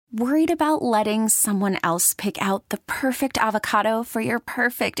Worried about letting someone else pick out the perfect avocado for your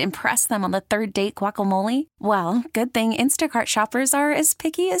perfect impress them on the third date guacamole? Well, good thing Instacart shoppers are as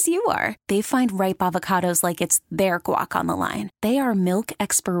picky as you are. They find ripe avocados like it's their guac on the line. They are milk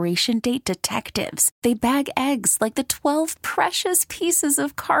expiration date detectives. They bag eggs like the 12 precious pieces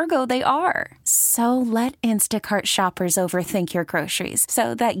of cargo they are. So let Instacart shoppers overthink your groceries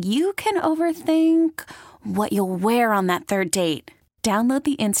so that you can overthink what you'll wear on that third date. Download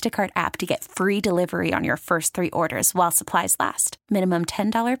the Instacart app to get free delivery on your first 3 orders while supplies last. Minimum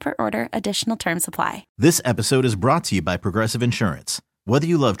 $10 per order. Additional terms apply. This episode is brought to you by Progressive Insurance. Whether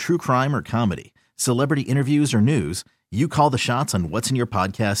you love true crime or comedy, celebrity interviews or news, you call the shots on what's in your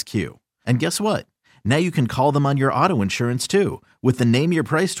podcast queue. And guess what? Now you can call them on your auto insurance too with the Name Your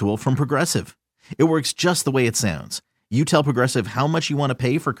Price tool from Progressive. It works just the way it sounds. You tell Progressive how much you want to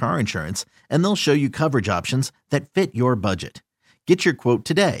pay for car insurance, and they'll show you coverage options that fit your budget. Get your quote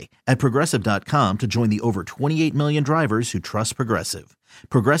today at Progressive.com to join the over 28 million drivers who trust Progressive.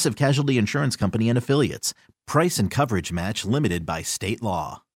 Progressive Casualty Insurance Company and Affiliates. Price and coverage match limited by state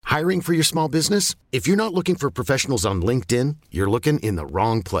law. Hiring for your small business? If you're not looking for professionals on LinkedIn, you're looking in the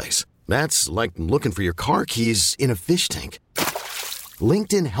wrong place. That's like looking for your car keys in a fish tank.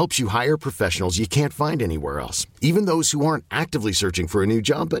 LinkedIn helps you hire professionals you can't find anywhere else, even those who aren't actively searching for a new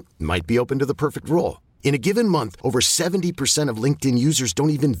job but might be open to the perfect role. In a given month, over 70% of LinkedIn users don't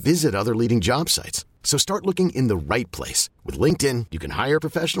even visit other leading job sites. So start looking in the right place. With LinkedIn, you can hire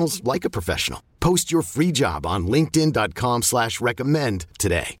professionals like a professional. Post your free job on linkedin.com/recommend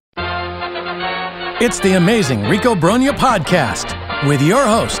today. It's the amazing Rico Brogna podcast with your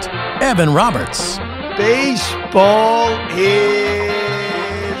host, Evan Roberts. Baseball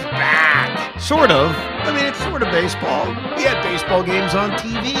is back. Sort of. I mean, it's sort of baseball. We had baseball games on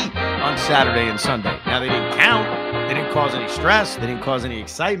TV on Saturday and Sunday. Now, they didn't count. They didn't cause any stress. They didn't cause any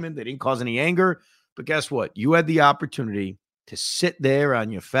excitement. They didn't cause any anger. But guess what? You had the opportunity to sit there on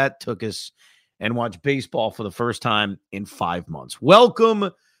your fat tuchus and watch baseball for the first time in 5 months.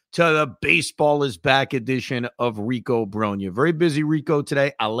 Welcome to the Baseball is Back edition of Rico Brogna. Very busy Rico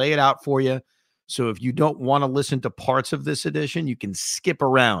today. I'll lay it out for you. So if you don't want to listen to parts of this edition, you can skip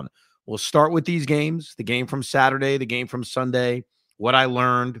around. We'll start with these games, the game from Saturday, the game from Sunday, what I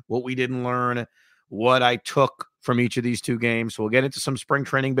learned, what we didn't learn, what I took from each of these 2 games. So we'll get into some spring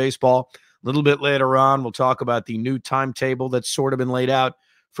training baseball. A little bit later on, we'll talk about the new timetable that's sort of been laid out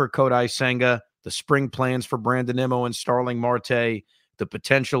for Kodai Senga, the spring plans for Brandon Nimmo and Starling Marte, the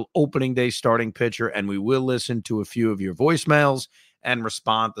potential opening day starting pitcher, and we will listen to a few of your voicemails and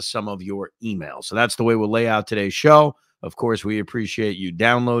respond to some of your emails. So that's the way we'll lay out today's show. Of course, we appreciate you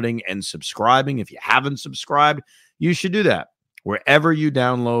downloading and subscribing. If you haven't subscribed, you should do that. Wherever you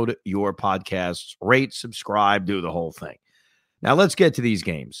download your podcasts, rate, subscribe, do the whole thing. Now, let's get to these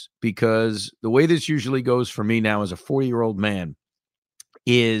games, because the way this usually goes for me now as a 40-year-old man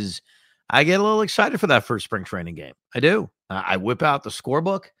is I get a little excited for that first spring training game. I do. I whip out the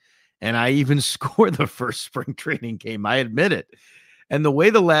scorebook, and I even score the first spring training game. I admit it. And the way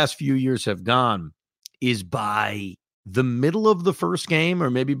the last few years have gone is by the middle of the first game, or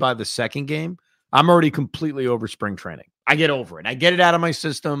maybe by the second game, I'm already completely over spring training. I get over it. I get it out of my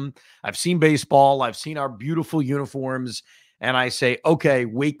system. I've seen baseball. I've seen our beautiful uniforms. And I say, okay,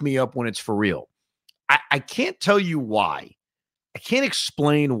 wake me up when it's for real. I can't tell you why. I can't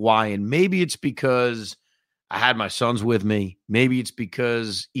explain why. And maybe it's because I had my sons with me. Maybe it's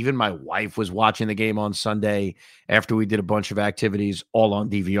because even my wife was watching the game on Sunday after we did a bunch of activities, all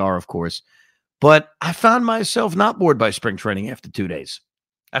on DVR, of course. But I found myself not bored by spring training after 2 days.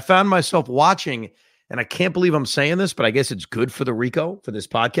 I found myself watching, and I can't believe I'm saying this, but I guess it's good for the Rico, for this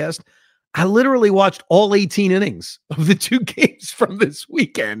podcast. I literally watched all 18 innings of the 2 games from this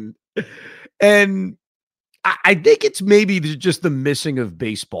weekend. And I think it's maybe just the missing of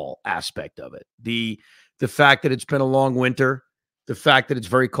baseball aspect of it. The fact that it's been a long winter, the fact that it's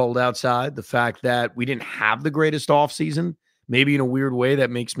very cold outside, the fact that we didn't have the greatest offseason. Maybe in a weird way that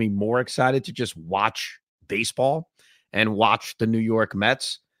makes me more excited to just watch baseball and watch the New York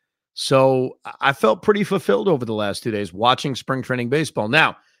Mets. So I felt pretty fulfilled over the last 2 days watching spring training baseball.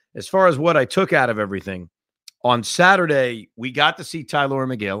 Now, as far as what I took out of everything, on Saturday, we got to see Tyler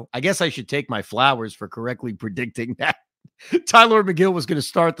McGill. I guess I should take my flowers for correctly predicting that Tyler McGill was going to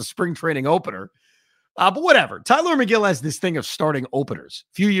start the spring training opener. But whatever. Tyler McGill has this thing of starting openers.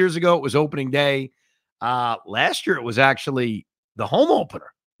 A few years ago, it was opening day. Last year, it was actually the home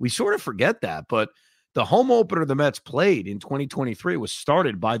opener. We sort of forget that, but the home opener the Mets played in 2023 was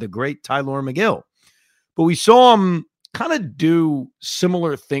started by the great Tyler McGill. But we saw him kind of do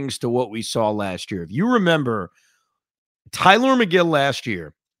similar things to what we saw last year. If you remember, Tyler McGill last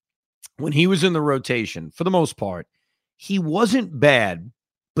year when he was in the rotation, for the most part, he wasn't bad,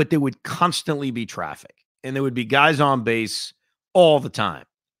 but there would constantly be traffic and there would be guys on base all the time.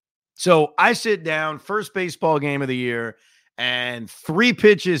 So I sit down, first baseball game of the year, and 3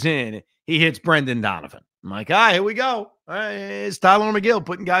 pitches in, he hits Brendan Donovan. I'm like, here we go. All right, it's Tyler McGill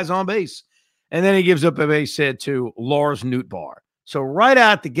putting guys on base. And then he gives up a base hit to Lars Nootbaar. So right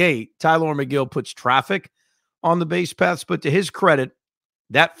out the gate, Tyler McGill puts traffic on the base paths. But to his credit,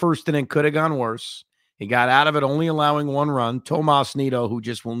 that first inning could have gone worse. He got out of it only allowing 1 run. Tomas Nido, who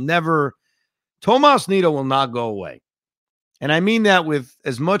just will never – Tomas Nido will not go away. And I mean that with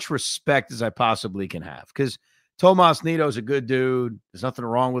as much respect as I possibly can have, because Tomas Nido is a good dude. There's nothing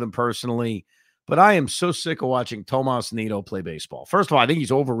wrong with him personally. But I am so sick of watching Tomas Nido play baseball. First of all, I think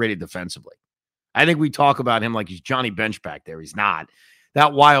he's overrated defensively. I think we talk about him like he's Johnny Bench back there. He's not.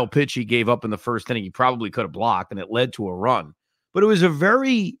 That wild pitch he gave up in the first inning, he probably could have blocked, and it led to a run. But it was a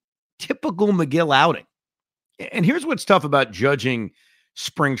very typical McGill outing. And here's what's tough about judging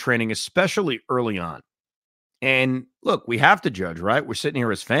spring training, especially early on. And look, we have to judge, right? We're sitting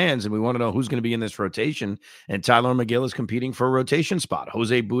here as fans, and we want to know who's going to be in this rotation. And Tyler McGill is competing for a rotation spot.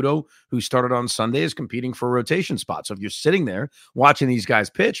 Jose Budo, who started on Sunday, is competing for a rotation spot. So if you're sitting there watching these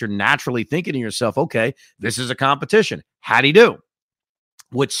guys pitch, you're naturally thinking to yourself, okay, this is a competition. How'd he do?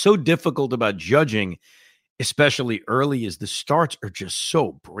 What's so difficult about judging, especially early, is the starts are just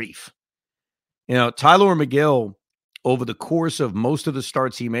so brief. You know, Tyler McGill, over the course of most of the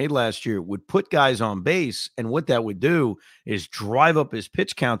starts he made last year, would put guys on base, and what that would do is drive up his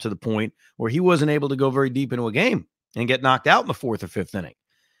pitch count to the point where he wasn't able to go very deep into a game and get knocked out in the 4th or 5th inning.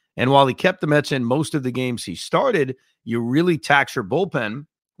 And while he kept the Mets in most of the games he started, you really tax your bullpen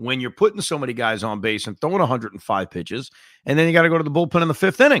when you're putting so many guys on base and throwing 105 pitches, and then you got to go to the bullpen in the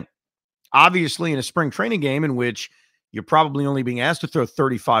 5th inning. Obviously, in a spring training game in which you're probably only being asked to throw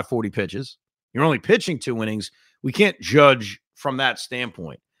 35, 40 pitches, you're only pitching 2 innings, we can't judge from that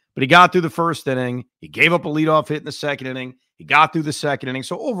standpoint. But he got through the first inning. He gave up a leadoff hit in the second inning. He got through the second inning.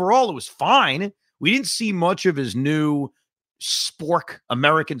 So overall, it was fine. We didn't see much of his new spork,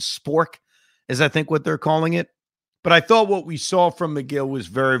 American spork, as I think what they're calling it. But I thought what we saw from McGill was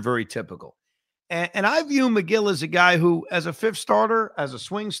very, very typical. And I view McGill as a guy who, as a 5th starter, as a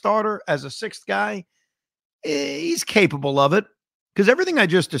swing starter, as a 6th guy, he's capable of it. Because everything I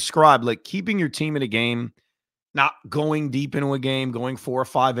just described, like keeping your team in a game, not going deep into a game, going 4 or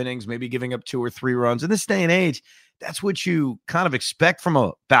 5 innings, maybe giving up 2 or 3 runs. In this day and age, that's what you kind of expect from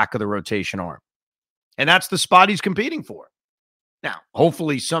a back of the rotation arm. And that's the spot he's competing for. Now,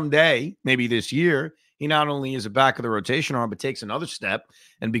 hopefully someday, maybe this year, he not only is a back of the rotation arm, but takes another step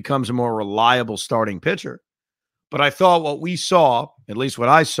and becomes a more reliable starting pitcher. But I thought what we saw, at least what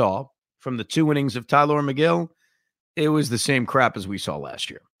I saw from the 2 innings of Tyler McGill, it was the same crap as we saw last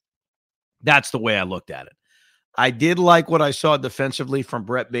year. That's the way I looked at it. I did like what I saw defensively from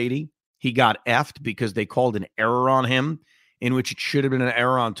Brett Beatty. He got effed because they called an error on him, in which it should have been an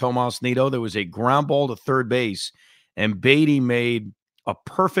error on Tomas Nido. There was a ground ball to third base, and Beatty made a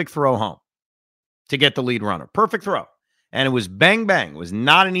perfect throw home to get the lead runner. Perfect throw. And it was bang, bang. It was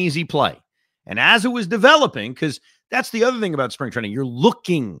not an easy play. And as it was developing, because that's the other thing about spring training, you're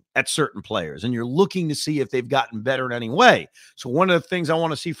looking at certain players, and you're looking to see if they've gotten better in any way. So one of the things I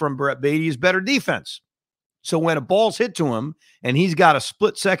want to see from Brett Beatty is better defense. So when a ball's hit to him and he's got a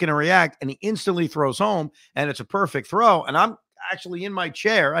split second to react and he instantly throws home and it's a perfect throw, and I'm actually in my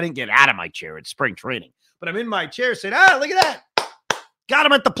chair. I didn't get out of my chair. It's spring training. But I'm in my chair saying, look at that. Got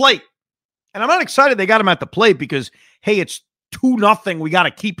him at the plate. And I'm not excited they got him at the plate because, hey, it's 2-0. We got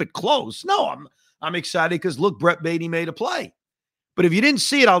to keep it close. No, I'm excited because, look, Brett Beatty made a play. But if you didn't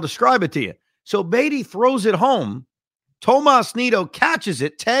see it, I'll describe it to you. So Beatty throws it home. Tomas Nido catches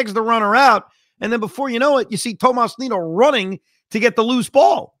it, tags the runner out. And then before you know it, you see Tomas Nido running to get the loose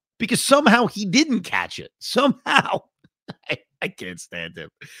ball because somehow he didn't catch it. Somehow, I can't stand him.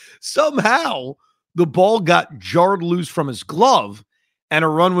 Somehow the ball got jarred loose from his glove and a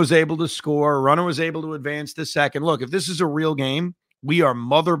run was able to score. A runner was able to advance to second. Look, if this is a real game, we are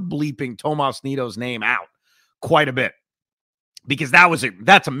mother bleeping Tomas Nido's name out quite a bit because that's a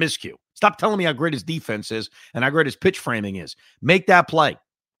miscue. Stop telling me how great his defense is and how great his pitch framing is. Make that play.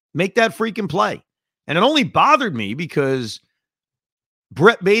 Make that freaking play. And it only bothered me because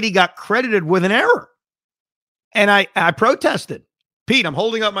Brett Beatty got credited with an error. And I protested. Pete, I'm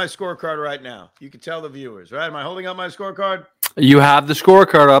holding up my scorecard right now. You can tell the viewers, right? Am I holding up my scorecard? You have the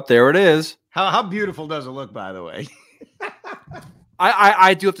scorecard up. There it is. How beautiful does it look, by the way?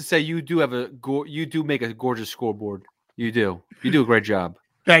 I do have to say you do make a gorgeous scoreboard. You do a great job.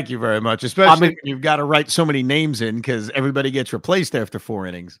 Thank you very much. Especially when you've got to write so many names in because everybody gets replaced after 4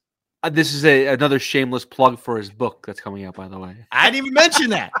 innings. This is another shameless plug for his book that's coming out, by the way. I didn't even mention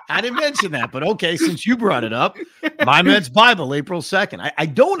that. But okay, since you brought it up, My Mets Bible, April 2nd. I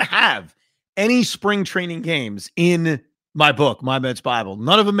don't have any spring training games in my book, My Mets Bible.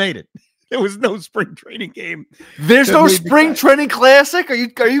 None of them made it. There was no spring training game. There's no spring training classic? Are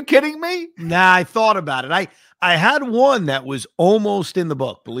you kidding me? Nah, I thought about it. I had one that was almost in the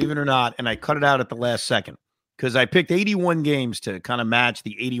book, believe it or not, and I cut it out at the last second because I picked 81 games to kind of match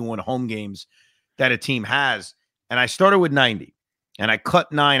the 81 home games that a team has, and I started with 90, and I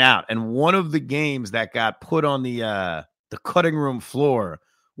cut 9 out. And one of the games that got put on the cutting room floor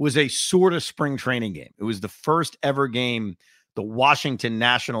was a sort of spring training game. It was the first ever game the Washington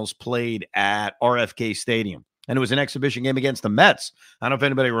Nationals played at RFK Stadium. And it was an exhibition game against the Mets. I don't know if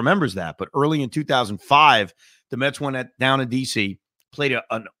anybody remembers that, but early in 2005, the Mets went down to D.C., played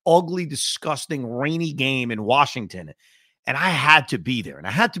an ugly, disgusting, rainy game in Washington. And I had to be there. And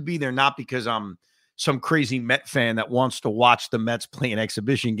I had to be there not because I'm some crazy Met fan that wants to watch the Mets play an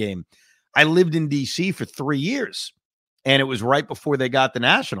exhibition game. I lived in D.C. for 3 years. And it was right before they got the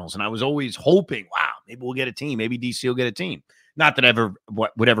Nationals. And I was always hoping, wow, maybe we'll get a team. Maybe DC will get a team. Not that I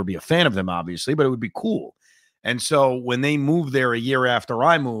would ever be a fan of them, obviously, but it would be cool. And so when they moved there a year after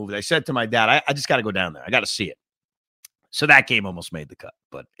I moved, I said to my dad, I just got to go down there. I got to see it. So that game almost made the cut,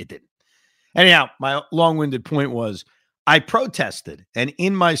 but it didn't. Anyhow, my long-winded point was I protested. And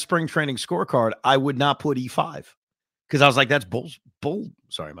in my spring training scorecard, I would not put E5 because I was like, that's bull.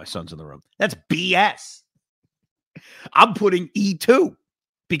 Sorry, my son's in the room. That's BS. I'm putting E2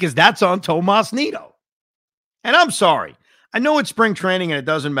 because that's on Tomas Nido. And I'm sorry. I know it's spring training and it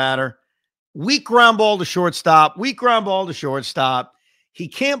doesn't matter. Weak ground ball to shortstop. He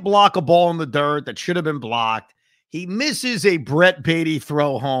can't block a ball in the dirt that should have been blocked. He misses a Brett Beatty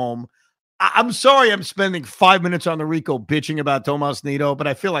throw home. I'm sorry I'm spending 5 minutes on the Rico bitching about Tomas Nido, but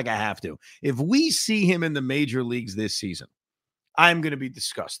I feel like I have to. If we see him in the major leagues this season, I'm going to be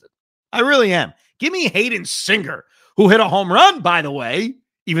disgusted. I really am. Give me Hayden Singer, who hit a home run, by the way,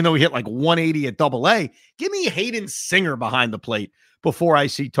 even though he hit like 180 at AA. Give me Hayden Singer behind the plate before I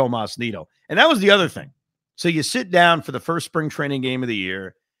see Tomas Nido. And that was the other thing. So you sit down for the first spring training game of the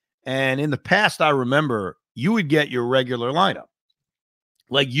year, and in the past, I remember you would get your regular lineup.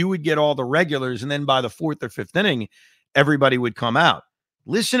 Like you would get all the regulars, and then by the 4th or 5th inning, everybody would come out.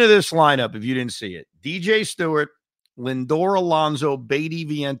 Listen to this lineup if you didn't see it. DJ Stewart, Lindor Alonso, Beatty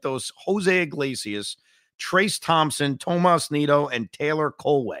Vientos, Jose Iglesias, Trace Thompson, Tomas Nido, and Taylor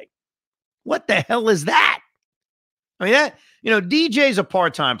Colway. What the hell is that? I mean, DJ's a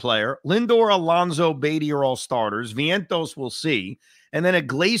part-time player. Lindor, Alonso, Beatty are all starters. Vientos we'll see. And then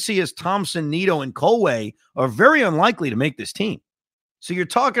Iglesias, Thompson, Nido, and Colway are very unlikely to make this team. So you're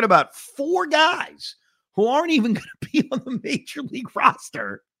talking about 4 guys who aren't even going to be on the major league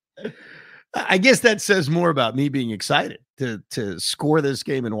roster. I guess that says more about me being excited to score this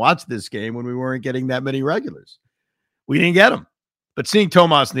game and watch this game when we weren't getting that many regulars. We didn't get them. But seeing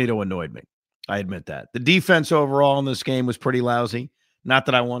Tomas Nido annoyed me. I admit that. The defense overall in this game was pretty lousy. Not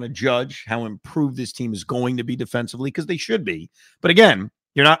that I want to judge how improved this team is going to be defensively, because they should be. But again,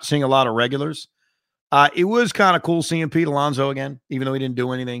 you're not seeing a lot of regulars. It was kind of cool seeing Pete Alonso again, even though he didn't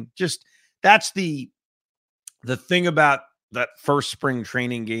do anything. Just that's the thing about that first spring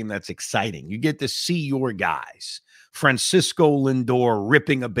training game that's exciting. You get to see your guys. Francisco Lindor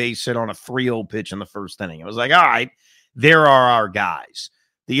ripping a base hit on a 3-0 pitch in the first inning. It was like, all right, there are our guys.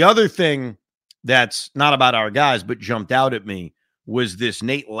 The other thing that's not about our guys, but jumped out at me was this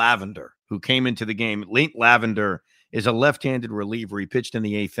Nate Lavender, who came into the game. Nate Lavender is a left-handed reliever. He pitched in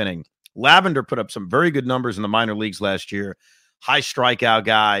the 8th inning. Lavender put up some very good numbers in the minor leagues last year. High strikeout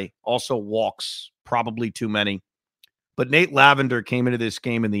guy, also walks, probably too many. But Nate Lavender came into this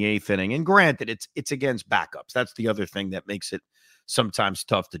game in the 8th inning. And granted, it's against backups. That's the other thing that makes it sometimes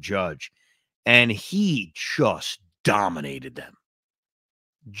tough to judge. And he just dominated them.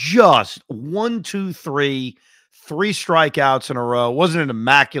 Just 1, 2, 3 strikeouts in a row. It wasn't an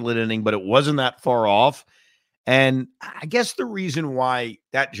immaculate inning, but it wasn't that far off. And I guess the reason why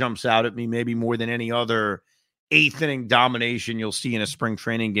that jumps out at me maybe more than any other 8th inning domination you'll see in a spring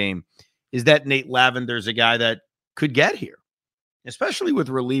training game is that Nate Lavender is a guy that could get here, especially with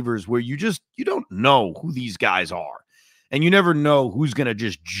relievers where you don't know who these guys are. And you never know who's going to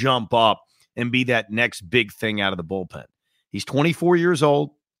just jump up and be that next big thing out of the bullpen. He's 24 years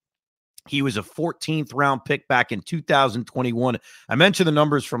old. He was a 14th round pick back in 2021. I mentioned the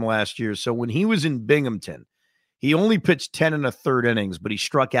numbers from last year. So when he was in Binghamton, he only pitched 10 1/3 innings, but he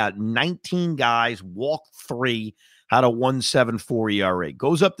struck out 19 guys, walked 3, had a 1.74 ERA.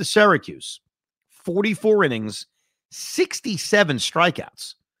 Goes up to Syracuse, 44 innings, 67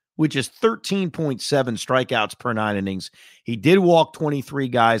 strikeouts which is 13.7 strikeouts per 9 innings. He did walk 23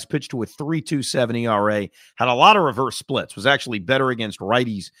 guys, pitched to a 3.27 ERA, had a lot of reverse splits, was actually better against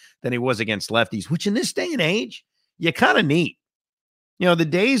righties than he was against lefties, which in this day and age, you kind of need. The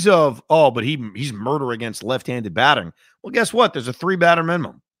days of, but he's murder against left-handed batting. Well, guess what? There's a 3-batter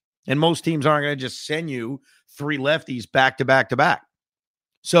minimum. And most teams aren't going to just send you 3 lefties back to back to back.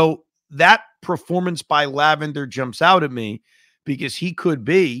 So that performance by Lavender jumps out at me because he could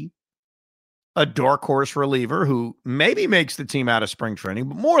be a dark horse reliever who maybe makes the team out of spring training,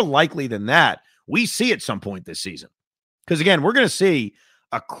 but more likely than that, we see at some point this season. Because again, we're going to see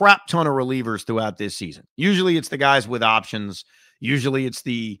a crap ton of relievers throughout this season. Usually it's the guys with options. Usually it's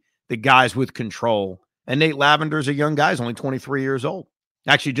the guys with control. And Nate Lavender's a young guy. He's only 23 years old.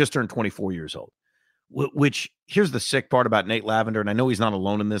 Actually just turned 24 years old. Which, here's the sick part about Nate Lavender, and I know he's not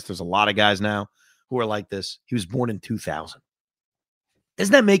alone in this. There's a lot of guys now who are like this. He was born in 2000.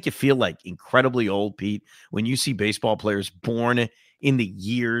 Doesn't that make you feel like incredibly old, Pete, when you see baseball players born in the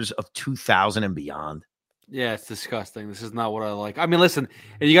years of 2000 and beyond? Yeah, it's disgusting. This is not what I like. I mean, listen,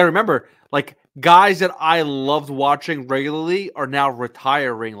 and you got to remember, like, guys that I loved watching regularly are now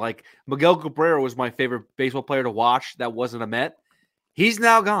retiring. Like, Miguel Cabrera was my favorite baseball player to watch that wasn't a Met. He's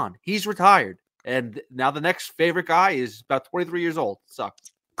now gone. He's retired. And now the next favorite guy is about 23 years old.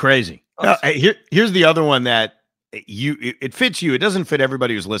 Sucks. Crazy. Here's the other one that it fits you. It doesn't fit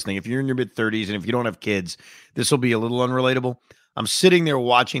everybody who's listening. If you're in your mid-30s and if you don't have kids, this will be a little unrelatable. I'm sitting there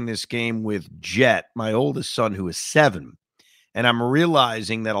watching this game with Jet, my oldest son, who is 7, and I'm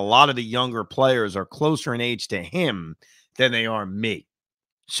realizing that a lot of the younger players are closer in age to him than they are me.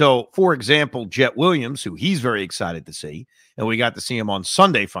 So, for example, Jet Williams, who he's very excited to see, and we got to see him on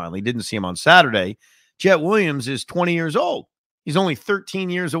Sunday finally, didn't see him on Saturday. Jet Williams is 20 years old. He's only 13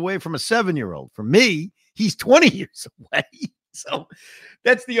 years away from a 7-year-old. For me, he's 20 years away. So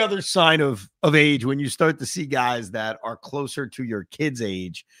that's the other sign of age when you start to see guys that are closer to your kid's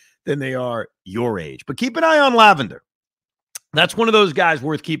age than they are your age. But keep an eye on Lavender. That's one of those guys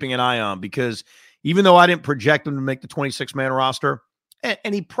worth keeping an eye on because even though I didn't project him to make the 26-man roster,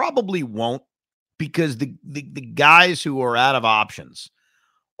 and he probably won't because the guys who are out of options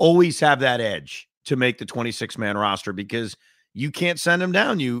always have that edge to make the 26-man roster because you can't send him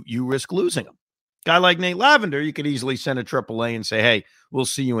down. You risk losing him. Guy like Nate Lavender, you could easily send a AAA and say, hey, we'll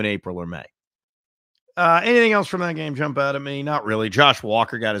see you in April or May. Anything else from that game jump out at me? Not really. Josh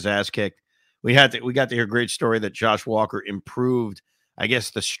Walker got his ass kicked. We got to hear a great story that Josh Walker improved, I guess,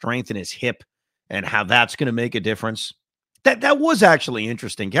 the strength in his hip and how that's going to make a difference. That was actually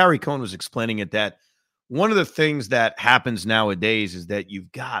interesting. Gary Cohn was explaining it that one of the things that happens nowadays is that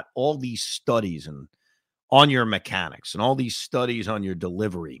you've got all these studies on your mechanics and all these studies on your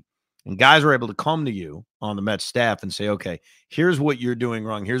delivery. And guys are able to come to you on the Mets staff and say, okay, here's what you're doing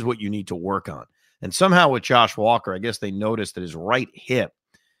wrong. Here's what you need to work on. And somehow with Josh Walker, I guess they noticed that his right hip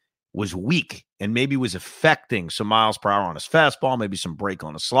was weak and maybe was affecting some miles per hour on his fastball, maybe some break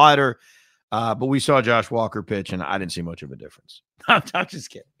on a slider. But we saw Josh Walker pitch, and I didn't see much of a difference. I'm just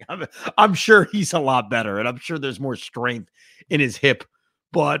kidding. I'm sure he's a lot better, and I'm sure there's more strength in his hip.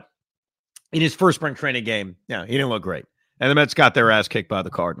 But in his first spring training game, he didn't look great. And the Mets got their ass kicked by the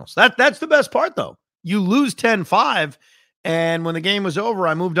Cardinals. That's the best part, though. You lose 10-5, and when the game was over,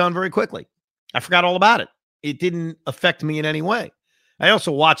 I moved on very quickly. I forgot all about it. It didn't affect me in any way. I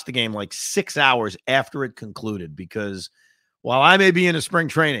also watched the game like 6 hours after it concluded because while I may be into spring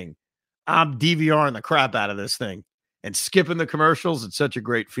training, I'm DVRing the crap out of this thing and skipping the commercials. It's such a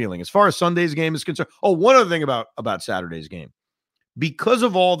great feeling. As far as Sunday's game is concerned, one other thing about Saturday's game. Because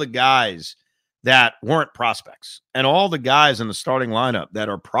of all the guys that weren't prospects and all the guys in the starting lineup that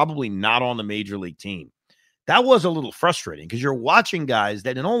are probably not on the major league team, that was a little frustrating because you're watching guys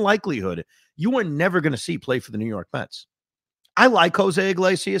that in all likelihood you were never going to see play for the New York Mets. I like Jose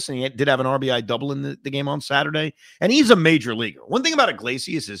Iglesias, and he did have an RBI double in the game on Saturday, and he's a major leaguer. One thing about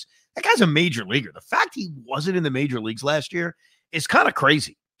Iglesias is that guy's a major leaguer. The fact he wasn't in the major leagues last year is kind of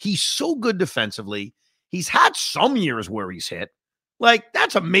crazy. He's so good defensively. He's had some years where he's hit. Like,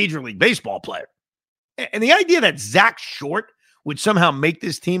 that's a major league baseball player. And the idea that Zach Short would somehow make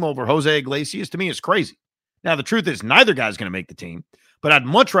this team over Jose Iglesias, to me, is crazy. Now, the truth is neither guy's going to make the team, but I'd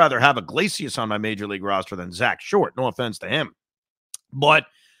much rather have Iglesias on my major league roster than Zach Short. No offense to him. But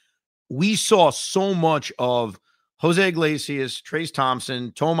we saw so much of Jose Iglesias, Trace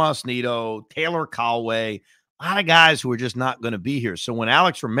Thompson, Tomas Nido, Taylor Callaway, a lot of guys who are just not going to be here. So when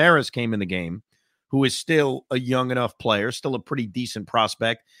Alex Ramirez came in the game, who is still a young enough player, still a pretty decent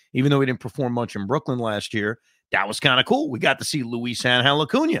prospect, even though he didn't perform much in Brooklyn last year, that was kind of cool. We got to see Luis Angel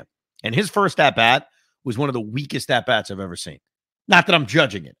Acuna. And his first at-bat was one of the weakest at-bats I've ever seen. Not that I'm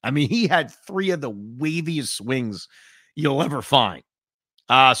judging it. I mean, he had 3 of the waviest swings you'll ever find.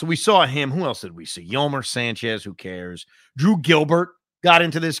 So we saw him. Who else did we see? Yolmer Sanchez, who cares? Drew Gilbert got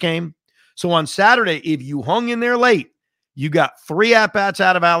into this game. So on Saturday, if you hung in there late, you got 3 at-bats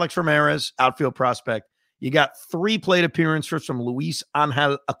out of Alex Ramirez, outfield prospect. You got 3 plate appearances from Luis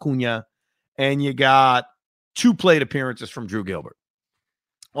Angel Acuna, and you got 2 plate appearances from Drew Gilbert.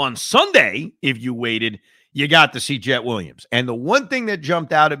 On Sunday, if you waited, you got to see Jet Williams. And the one thing that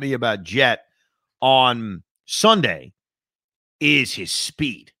jumped out at me about Jet on Sunday is his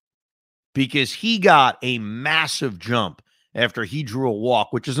speed, because he got a massive jump after he drew a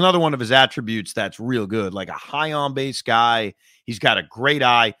walk, which is another one of his attributes that's real good, like a high on-base guy. He's got a great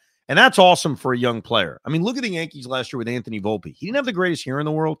eye, and that's awesome for a young player. I mean, look at the Yankees last year with Anthony Volpe. He didn't have the greatest year in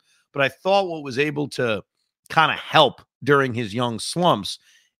the world, but I thought what was able to kind of help during his young slumps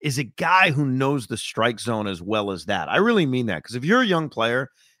is a guy who knows the strike zone as well as that. I really mean that, because if you're a young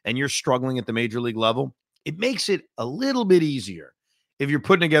player and you're struggling at the major league level, it makes it a little bit easier if you're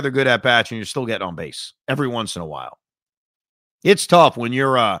putting together good at-bats and you're still getting on base every once in a while. It's tough when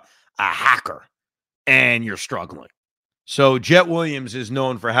you're a hacker and you're struggling. So Jet Williams is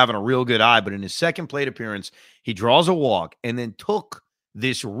known for having a real good eye, but in his second plate appearance, he draws a walk and then took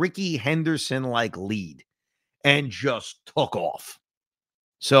this Ricky Henderson-like lead and just took off.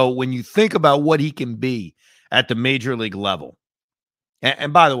 So when you think about what he can be at the major league level,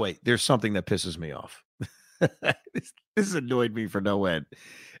 and by the way, there's something that pisses me off. This annoyed me for no end.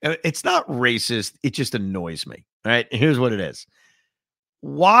 It's not racist. It just annoys me. All right. Here's what it is.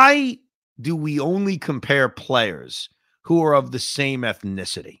 Why do we only compare players who are of the same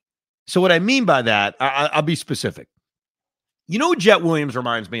ethnicity? So what I mean by that, I'll be specific. You know what Jet Williams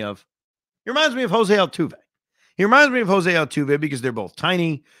reminds me of? He reminds me of Jose Altuve. He reminds me of Jose Altuve because they're both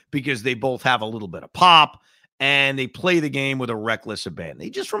tiny, because they both have a little bit of pop, and they play the game with a reckless abandon.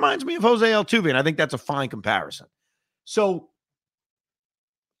 He just reminds me of Jose Altuve, and I think that's a fine comparison. So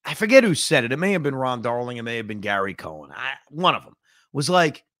I forget who said it. It may have been Ron Darling. It may have been Gary Cohen. One of them was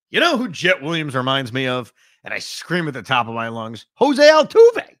like, you know who Jet Williams reminds me of? And I scream at the top of my lungs, Jose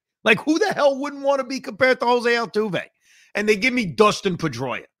Altuve. Like, who the hell wouldn't want to be compared to Jose Altuve? And they give me Dustin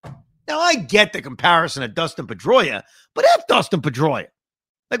Pedroia. Now, I get the comparison of Dustin Pedroia, but F Dustin Pedroia.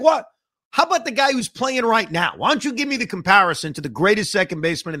 Like, what? How about the guy who's playing right now? Why don't you give me the comparison to the greatest second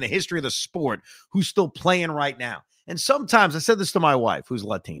baseman in the history of the sport who's still playing right now? And sometimes, I said this to my wife, who's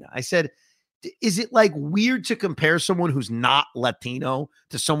Latina. I said, is it like weird to compare someone who's not Latino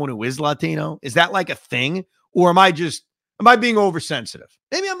to someone who is Latino? Is that like a thing? Or am I being oversensitive?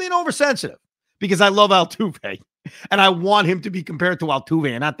 Maybe I'm being oversensitive because I love Altuve and I want him to be compared to Altuve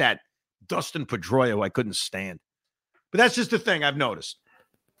and not that Dustin Pedroia who I couldn't stand. But that's just the thing I've noticed.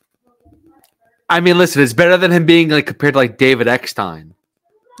 I mean, listen, it's better than him being like compared to like David Eckstein.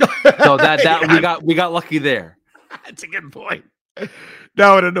 So that yeah, we got lucky there. That's a good point.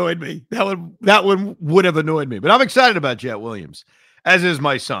 That would annoyed me. That one would have annoyed me. But I'm excited about Jet Williams, as is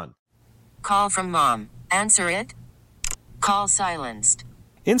my son. Call from mom. Answer it. Call silenced.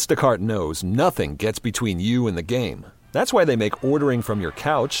 Instacart knows nothing gets between you and the game. That's why they make ordering from your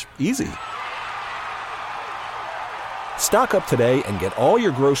couch easy. Stock up today and get all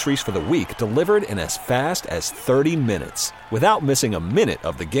your groceries for the week delivered in as fast as 30 minutes without missing a minute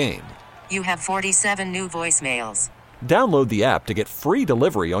of the game. You have 47 new voicemails. Download the app to get free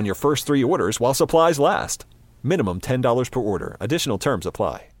delivery on your first 3 orders while supplies last. Minimum $10 per order. Additional terms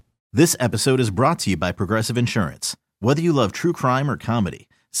apply. This episode is brought to you by Progressive Insurance. Whether you love true crime or comedy,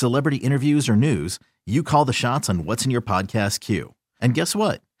 celebrity interviews or news, you call the shots on what's in your podcast queue. And guess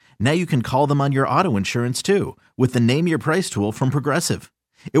what? Now you can call them on your auto insurance too with the Name Your Price tool from Progressive.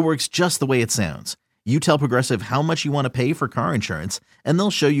 It works just the way it sounds. You tell Progressive how much you want to pay for car insurance, and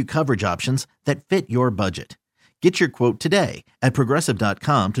they'll show you coverage options that fit your budget. Get your quote today at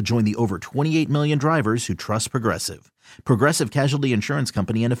Progressive.com to join the over 28 million drivers who trust Progressive. Progressive Casualty Insurance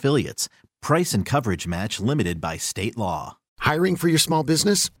Company and Affiliates. Price and coverage match limited by state law. Hiring for your small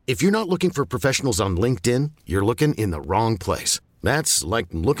business? If you're not looking for professionals on LinkedIn, you're looking in the wrong place. That's like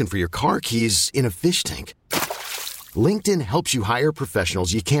looking for your car keys in a fish tank. LinkedIn helps you hire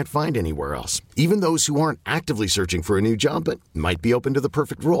professionals you can't find anywhere else, even those who aren't actively searching for a new job but might be open to the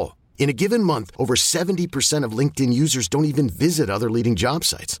perfect role. In a given month, over 70% of LinkedIn users don't even visit other leading job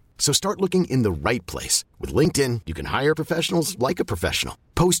sites. So start looking in the right place. With LinkedIn, you can hire professionals like a professional.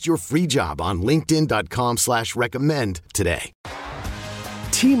 Post your free job on linkedin.com/recommend today.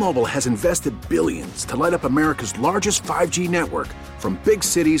 T-Mobile has invested billions to light up America's largest 5G network, from big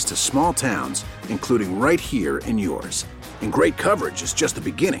cities to small towns, including right here in yours. And great coverage is just the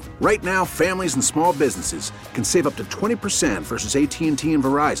beginning. Right now, families and small businesses can save up to 20% versus AT&T and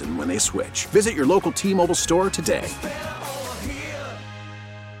Verizon when they switch. Visit your local T-Mobile store today.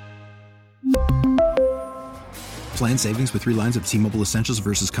 Plan savings with 3 lines of T-Mobile Essentials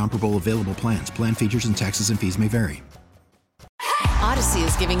versus comparable available plans. Plan features and taxes and fees may vary. Odyssey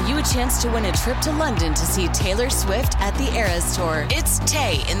is giving you a chance to win a trip to London to see Taylor Swift at the Eras Tour. It's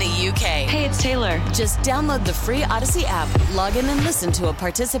Tay in the UK. Hey, it's Taylor. Just download the free Odyssey app, log in and listen to a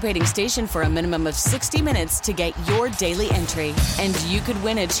participating station for a minimum of 60 minutes to get your daily entry. And you could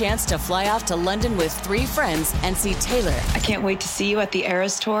win a chance to fly off to London with 3 friends and see Taylor. I can't wait to see you at the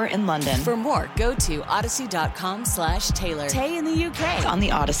Eras Tour in London. For more, go to odyssey.com/Taylor. Tay in the UK. It's on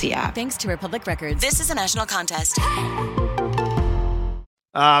the Odyssey app. Thanks to Republic Records. This is a national contest.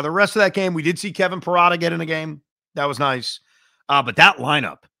 The rest of that game, we did see Kevin Parada get in a game. That was nice. But that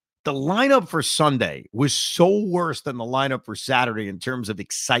lineup, the lineup for Sunday was so worse than the lineup for Saturday in terms of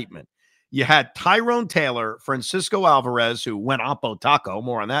excitement. You had Tyrone Taylor, Francisco Alvarez, who went Oppo Taco,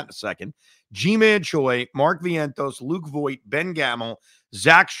 more on that in a second, G-Man Choi, Mark Vientos, Luke Voigt, Ben Gamel,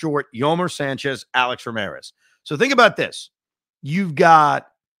 Zach Short, Yomer Sanchez, Alex Ramirez. So think about this. You've got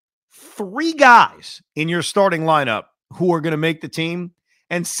 3 guys in your starting lineup who are going to make the team,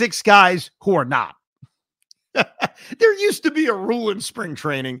 and 6 guys who are not. There used to be a rule in spring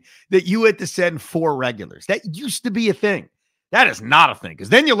training that you had to send 4 regulars. That used to be a thing. That is not a thing, because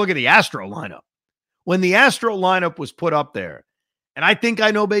then you look at the Astro lineup. When the Astro lineup was put up there, and I think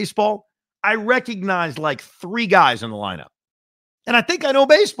I know baseball, I recognized like 3 guys in the lineup. And I think I know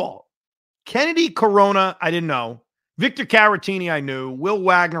baseball. Kennedy Corona, I didn't know. Victor Caratini, I knew. Will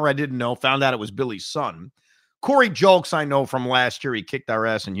Wagner, I didn't know. Found out it was Billy's son. Corey Julks, I know from last year. He kicked our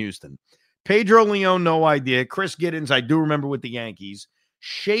ass in Houston. Pedro Leon, no idea. Chris Giddens, I do remember with the Yankees.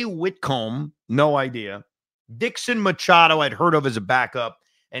 Shea Whitcomb, no idea. Dixon Machado, I'd heard of as a backup.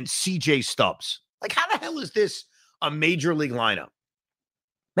 And CJ Stubbs. Like, how the hell is this a major league lineup?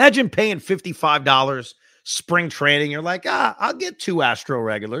 Imagine paying $55 spring training. You're like, I'll get 2 Astro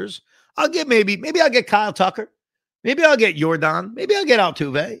regulars. I'll get maybe I'll get Kyle Tucker. Maybe I'll get Jordan. Maybe I'll get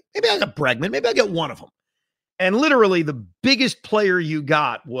Altuve. Maybe I'll get Bregman. Maybe I'll get one of them. And literally the biggest player you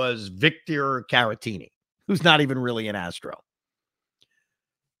got was Victor Caratini, who's not even really an Astro.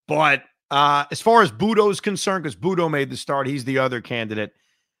 But as far as Budo's concerned, because Budo made the start, he's the other candidate.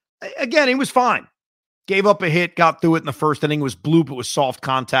 Again, he was fine. Gave up a hit, got through it in the first inning. It was bloop. It was soft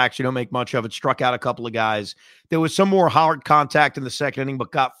contacts. You don't make much of it. Struck out a couple of guys. There was some more hard contact in the second inning,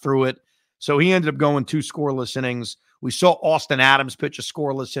 but got through it. So he ended up going 2 scoreless innings. We saw Austin Adams pitch a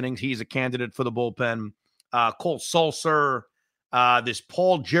scoreless innings. He's a candidate for the bullpen. Cole Sulser, this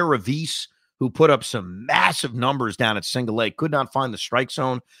Paul Jaravis, who put up some massive numbers down at Single Lake, could not find the strike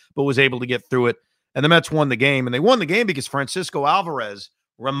zone, but was able to get through it. And the Mets won the game. And they won the game because Francisco Alvarez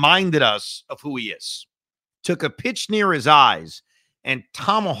reminded us of who he is. Took a pitch near his eyes and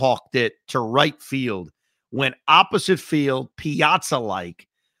tomahawked it to right field. Went opposite field, Piazza-like,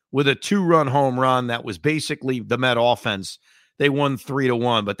 with a 2-run home run that was basically the Met offense. They won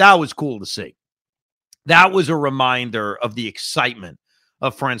 3-1, but that was cool to see. That was a reminder of the excitement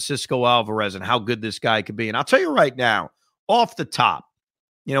of Francisco Alvarez and how good this guy could be. And I'll tell you right now, off the top,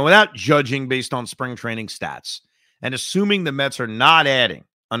 without judging based on spring training stats and assuming the Mets are not adding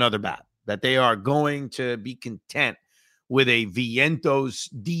another bat, that they are going to be content with a Vientos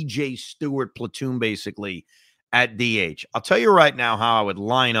DJ Stewart platoon basically at DH. I'll tell you right now how I would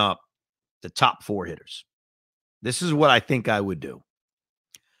line up the top 4 hitters. This is what I think I would do.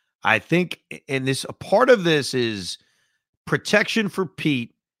 I think, and a part of this is protection for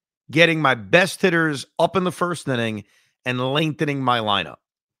Pete, getting my best hitters up in the first inning and lengthening my lineup.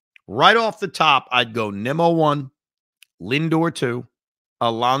 Right off the top, I'd go Nimmo 1, Lindor 2,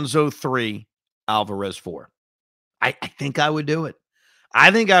 Alonso 3, Alvarez 4. I think I would do it.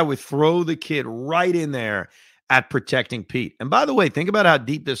 I think I would throw the kid right in there at protecting Pete. And by the way, think about how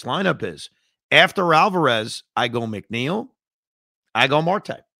deep this lineup is. After Alvarez, I go McNeil, I go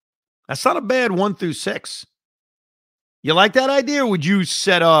Marte. That's not a bad 1 through 6. You like that idea? Or would you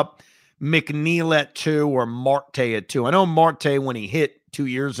set up McNeil at 2 or Marte at 2? I know Marte, when he hit 2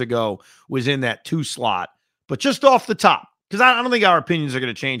 years ago, was in that 2 slot. But just off the top, because I don't think our opinions are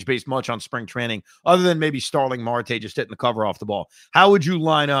going to change based much on spring training, other than maybe Starling Marte just hitting the cover off the ball. How would you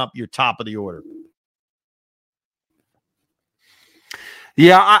line up your top of the order?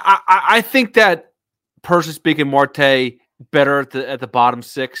 Yeah, I think that, personally speaking, Marte better at the bottom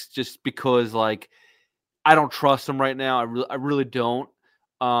 6, just because I don't trust him right now. I really don't.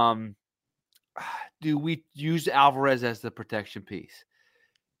 Do we use Alvarez as the protection piece?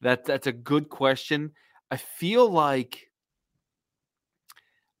 That's a good question. I feel like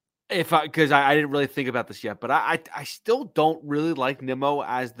Because I didn't really think about this yet, but I still don't really like Nimmo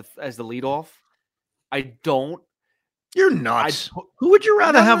as the leadoff. I don't. You're nuts. Who would you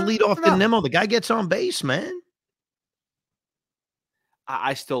rather have lead off than no. Nimmo? The guy gets on base, man.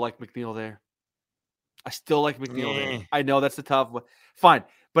 I still like McNeil there. There. I know that's the tough one. Fine,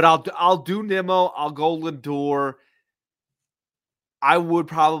 but I'll do Nimmo. I'll go Lindor. I would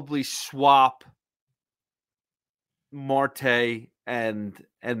probably swap Marte and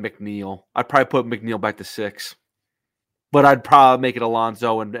McNeil. I'd probably put McNeil back to 6, but I'd probably make it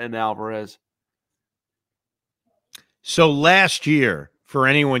Alonso and Alvarez. So last year, for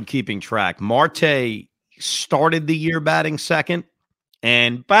anyone keeping track, Marte started the year batting second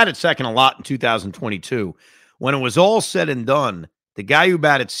and batted second a lot in 2022. When it was all said and done, the guy who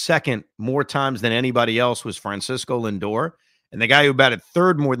batted second more times than anybody else was Francisco Lindor, and the guy who batted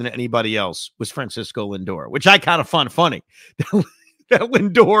third more than anybody else was Francisco Lindor, which I kind of find funny. That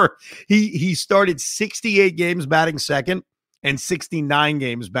Lindor, he started 68 games batting second and 69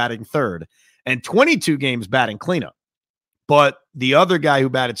 games batting third and 22 games batting cleanup. But the other guy who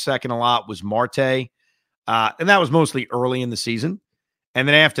batted second a lot was Marte, and that was mostly early in the season. And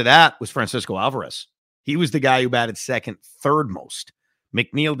then after that was Francisco Alvarez. He was the guy who batted second, third most.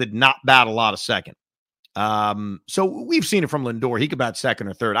 McNeil did not bat a lot of second. So we've seen it from Lindor. He could bat second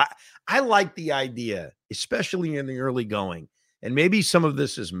or third. I like the idea, especially in the early going, and maybe some of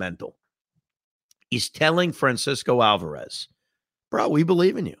this is mental. He's telling Francisco Alvarez, bro, we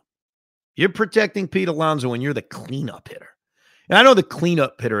believe in you. You're protecting Pete Alonso and you're the cleanup hitter. And I know the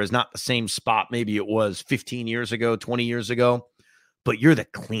cleanup hitter is not the same spot maybe it was 15 years ago, 20 years ago, but you're the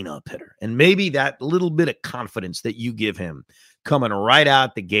cleanup hitter. And maybe that little bit of confidence that you give him coming right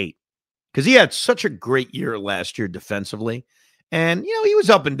out the gate, because he had such a great year last year defensively. And, he was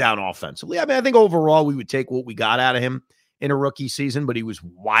up and down offensively. I mean, I think overall we would take what we got out of him in a rookie season, but he was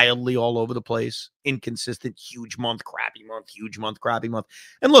wildly all over the place, inconsistent, huge month, crappy month, huge month, crappy month.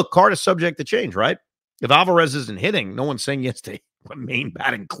 And look, Card is subject to change, right? If Alvarez isn't hitting, no one's saying yes to main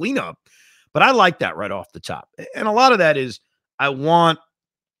batting cleanup. But I like that right off the top. And a lot of that is I want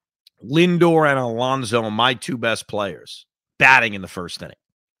Lindor and Alonso, my two best players, batting in the first inning.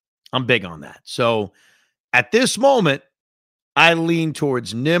 I'm big on that. So at this moment, I lean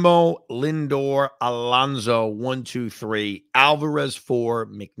towards Nimmo, Lindor, Alonso, 1, 2, 3, Alvarez 4,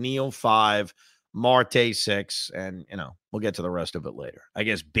 McNeil 5, Marte 6, and, we'll get to the rest of it later. I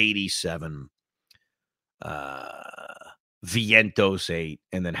guess Beatty 7, Vientos 8,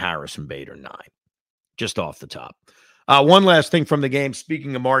 and then Harrison Bader 9, just off the top. One last thing from the game.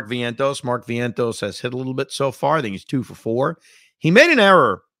 Speaking of Mark Vientos has hit a little bit so far. I think he's 2 for 4. He made an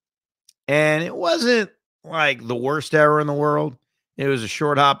error, and it wasn't like the worst error in the world. It was a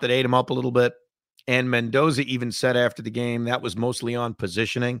short hop that ate him up a little bit. And Mendoza even said after the game that was mostly on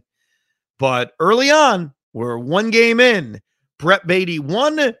positioning. But early on, we're one game in, Brett Beatty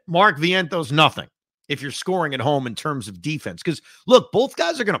 1, Mark Vientos nothing, if you're scoring at home in terms of defense. Because, look, both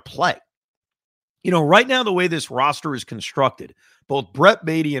guys are going to play. Right now, the way this roster is constructed, both Brett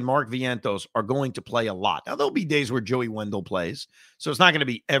Beatty and Mark Vientos are going to play a lot. Now, there'll be days where Joey Wendell plays, so it's not going to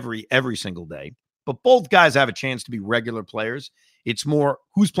be every single day. But both guys have a chance to be regular players. It's more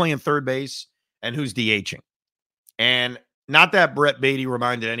who's playing third base and who's DHing. And not that Brett Beatty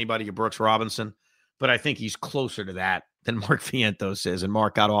reminded anybody of Brooks Robinson, but I think he's closer to that than Mark Vientos is. And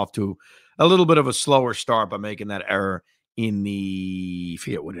Mark got off to a little bit of a slower start by making that error in the,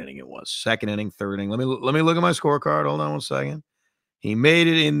 forget what inning it was, second inning, third inning. Let me look at my scorecard. Hold on one second. He made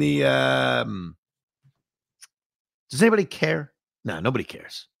it in the, does anybody care? No, nobody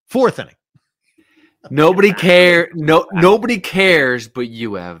cares. Fourth inning. Nobody cares, but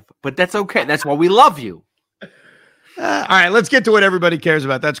you have. But that's okay. That's why we love you. All right, let's get to what everybody cares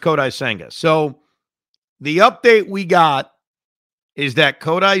about. That's Kodai Senga. So the update we got is that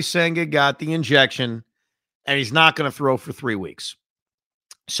Kodai Senga got the injection, and he's not going to throw for 3 weeks.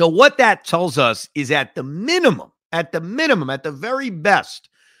 So what that tells us is at the very best,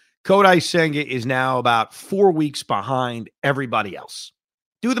 Kodai Senga is now about 4 weeks behind everybody else.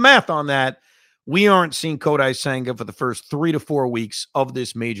 Do the math on that. We aren't seeing Kodai Senga for the first 3 to 4 weeks of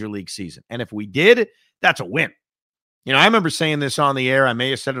this major league season. And if we did, that's a win. I remember saying this on the air. I may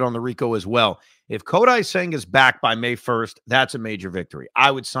have said it on the Rico as well. If Kodai Senga is back by May 1st, that's a major victory.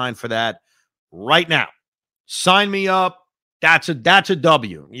 I would sign for that right now. Sign me up. That's a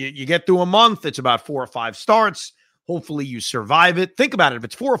W. You get through a month. It's about 4 or 5 starts. Hopefully you survive it. Think about it. If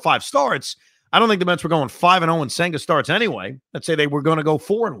it's 4 or 5 starts, I don't think the Mets were going 5-0 when Senga starts anyway. Let's say they were going to go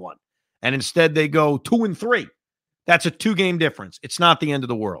 4-1. And instead they go 2-3. That's a 2-game difference. It's not the end of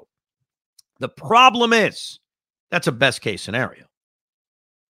the world. The problem is that's a best case scenario.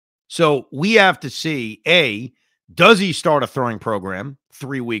 So we have to see, A, does he start a throwing program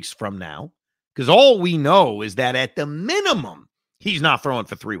 3 weeks from now? Because all we know is that at the minimum, he's not throwing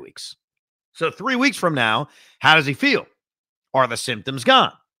for 3 weeks. So 3 weeks from now, how does he feel? Are the symptoms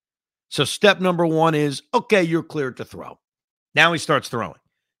gone? So step number one is, okay, you're cleared to throw. Now he starts throwing.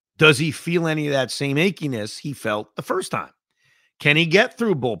 Does he feel any of that same achiness he felt the first time? Can he get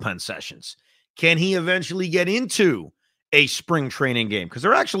through bullpen sessions? Can he eventually get into a spring training game? Because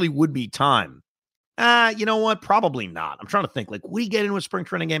there actually would be time. You know what? Probably not. I'm trying to think, like, we get into a spring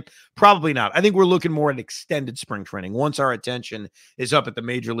training game? Probably not. I think we're looking more at extended spring training. Once our attention is up at the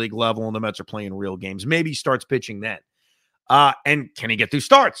major league level and the Mets are playing real games, maybe he starts pitching then. And can he get through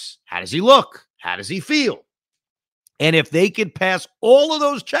starts? How does he look? How does he feel? And if they could pass all of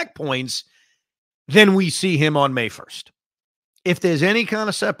those checkpoints, then we see him on May 1st. If there's any kind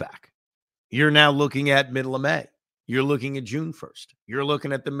of setback, you're now looking at middle of May. You're looking at June 1st. You're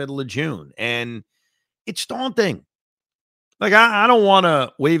looking at the middle of June. And it's daunting. Like, I don't want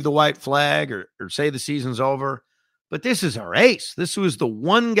to wave the white flag or say the season's over, but this is our ace. This was the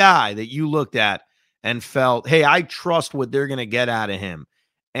one guy that you looked at and felt, hey, I trust what they're going to get out of him.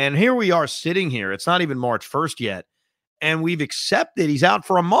 And here we are sitting here. It's not even March 1st yet. And we've accepted he's out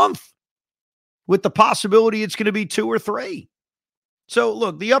for a month with the possibility it's going to be 2 or 3. So,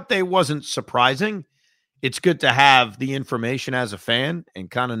 look, the update wasn't surprising. It's good to have the information as a fan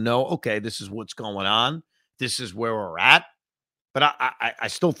and kind of know, okay, this is what's going on. This is where we're at. But I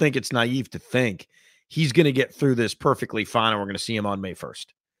still think it's naive to think he's going to get through this perfectly fine and we're going to see him on May 1st.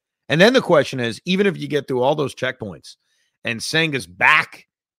 And then the question is, even if you get through all those checkpoints and Senga's back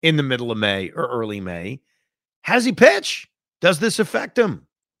in the middle of May or early May, how does he pitch? Does this affect him?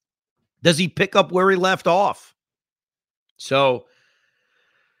 Does he pick up where he left off? So,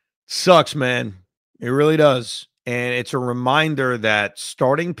 sucks, man. It really does. And it's a reminder that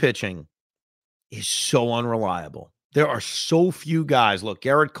starting pitching is so unreliable. There are so few guys. Look,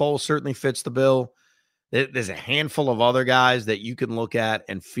 Garrett Cole certainly fits the bill. There's a handful of other guys that you can look at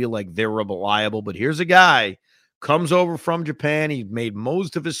and feel like they're reliable. But here's a guy, comes over from Japan. He made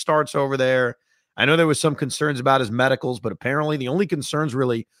most of his starts over there. I know there was some concerns about his medicals, but apparently the only concerns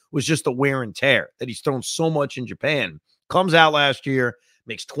really was just the wear and tear, that he's thrown so much in Japan. Comes out last year,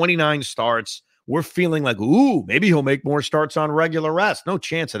 makes 29 starts. We're feeling like, ooh, maybe he'll make more starts on regular rest. No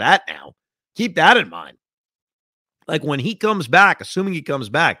chance of that now. Keep that in mind. Like, when he comes back, assuming he comes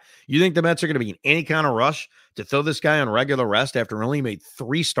back, you think the Mets are going to be in any kind of rush to throw this guy on regular rest after only made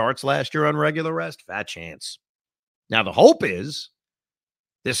 3 starts last year on regular rest? Fat chance. Now, the hope is,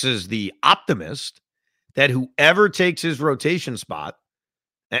 this is the optimist, that whoever takes his rotation spot,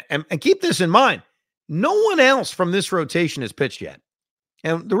 and keep this in mind, no one else from this rotation has pitched yet.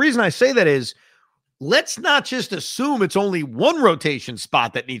 And the reason I say that is, let's not just assume it's only one rotation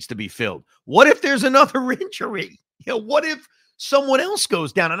spot that needs to be filled. What if there's another injury? What if someone else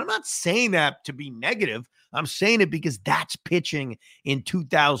goes down? And I'm not saying that to be negative. I'm saying it because that's pitching in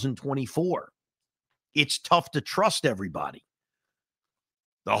 2024. It's tough to trust everybody.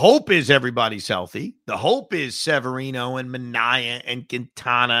 The hope is everybody's healthy. The hope is Severino and Minaya and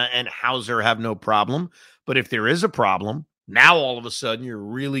Quintana and Hauser have no problem. But if there is a problem, now all of a sudden you're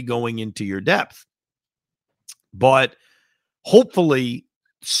really going into your depth. But hopefully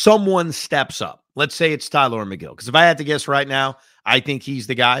someone steps up. Let's say it's Tyler McGill. Because if I had to guess right now, I think he's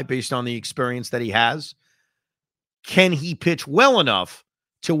the guy based on the experience that he has. Can he pitch well enough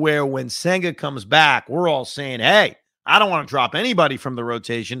to where when Senga comes back, we're all saying, hey, I don't want to drop anybody from the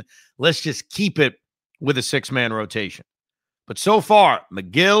rotation. Let's just keep it with a 6-man rotation. But so far,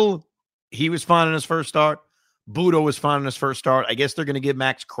 McGill, he was fine in his first start. Budo was fine in his first start. I guess they're going to give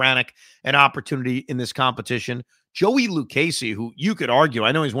Max Kranick an opportunity in this competition. Joey Lucchesi, who you could argue,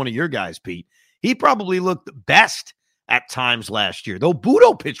 I know he's one of your guys, Pete, he probably looked best at times last year, though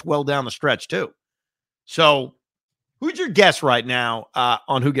Budo pitched well down the stretch too. So who's your guess right now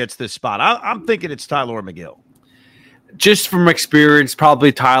on who gets this spot? I'm thinking it's Tyler McGill. Just from experience,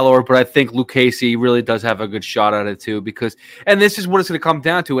 probably Tyler, but I think Lucchesi really does have a good shot at it too, because, and this is what it's going to come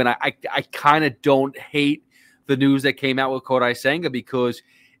down to, and I kind of don't hate the news that came out with Kodai Senga, because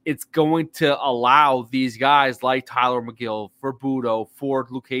it's going to allow these guys like Tyler McGill, for Budo, for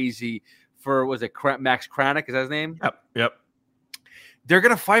Lucchesi, for, was it Max Kranick? Is that his name? Yep. They're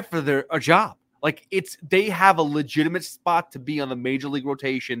going to fight for a job. Like, they have a legitimate spot to be on the major league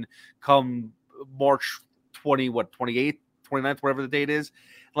rotation come March 28th, 29th, whatever the date is.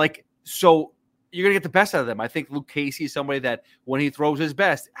 Like, so you're going to get the best out of them. I think Lucchesi is somebody that, when he throws his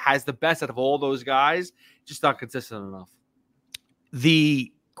best, has the best out of all those guys, just not consistent enough.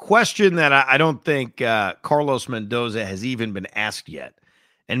 The question that I don't think Carlos Mendoza has even been asked yet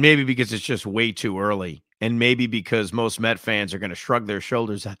And maybe because it's just way too early. And maybe because most Met fans are going to shrug their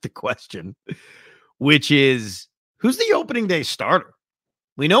shoulders at the question, which is, who's the opening day starter?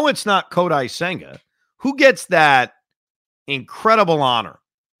 We know it's not Kodai Senga. Who gets that incredible honor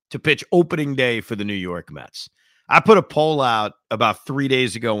to pitch opening day for the New York Mets? I put a poll out about 3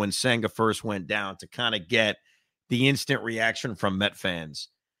 days ago when Senga first went down to kind of get the instant reaction from Met fans.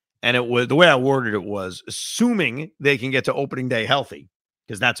 And it was, the way I worded it was, assuming they can get to opening day healthy,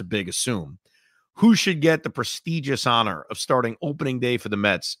 because that's a big assume, who should get the prestigious honor of starting opening day for the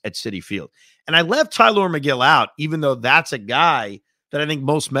Mets at Citi Field? And I left Tyler McGill out, even though that's a guy that I think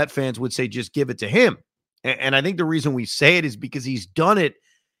most Met fans would say just give it to him. And I think the reason we say it is because he's done it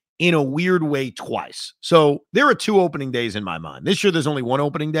in a weird way twice. So there are 2 opening days in my mind. This year, there's only 1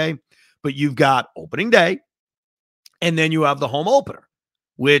 opening day, but you've got opening day, and then you have the home opener,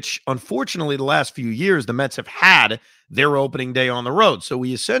 which unfortunately the last few years, the Mets have had their opening day on the road. So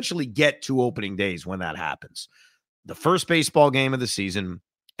we essentially get 2 opening days when that happens. The first baseball game of the season,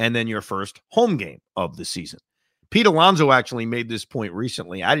 and then your first home game of the season. Pete Alonso actually made this point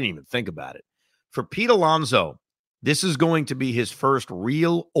recently. I didn't even think about it. For Pete Alonso, this is going to be his first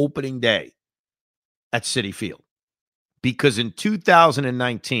real opening day at Citi Field, because in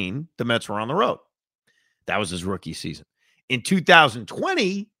 2019, the Mets were on the road. That was his rookie season. In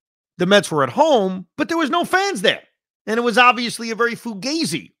 2020, the Mets were at home, but there was no fans there. And it was obviously a very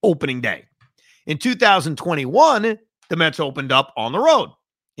fugazi opening day. In 2021, the Mets opened up on the road.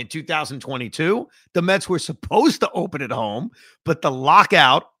 In 2022, the Mets were supposed to open at home, but the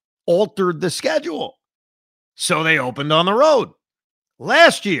lockout altered the schedule. So they opened on the road.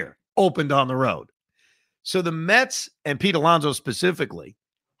 Last year, opened on the road. So the Mets, and Pete Alonso specifically,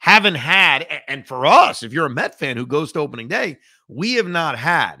 haven't had, and for us, if you're a Met fan who goes to opening day, we have not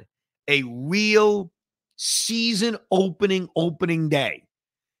had a real season opening day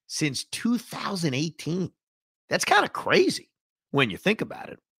since 2018. That's kind of crazy when you think about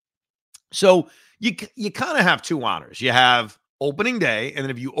it. So you kind of have 2 honors. You have opening day, and then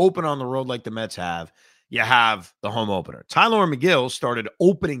if you open on the road like the Mets have, you have the home opener. Tyler McGill started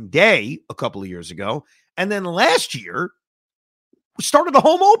opening day a couple of years ago, and then last year started the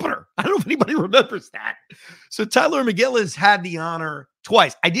home opener. I don't know if anybody remembers that. So Tyler McGill has had the honor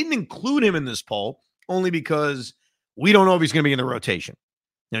twice. I didn't include him in this poll only because we don't know if he's going to be in the rotation.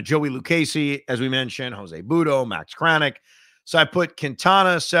 Now, Joey Lucchesi, as we mentioned, Jose Budo, Max Kranick. So I put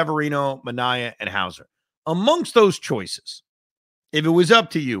Quintana, Severino, Minaya, and Hauser. Amongst those choices, if it was up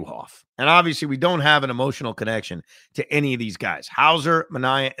to you, Hoff, and obviously we don't have an emotional connection to any of these guys, Hauser,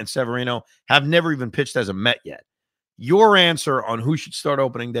 Minaya, and Severino have never even pitched as a Met yet. Your answer on who should start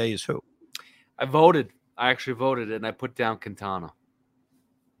opening day is who? I voted. I actually voted, and I put down Quintana.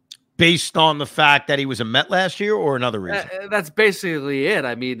 Based on the fact that he was a Met last year, or another reason? That's basically it.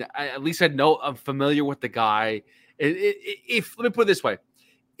 I mean, at least I know I'm familiar with the guy. If let me put it this way.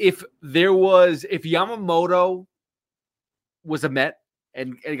 If Yamamoto was a Met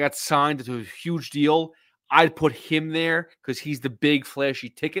and got signed to a huge deal, I'd put him there because he's the big flashy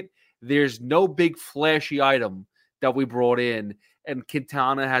ticket. There's no big flashy item that we brought in, and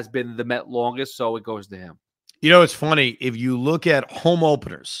Quintana has been the Met longest, so it goes to him. You know, it's funny. If you look at home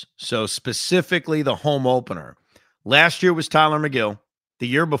openers, so specifically the home opener, last year was Tyler McGill. The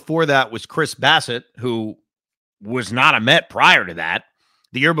year before that was Chris Bassett, who was not a Met prior to that.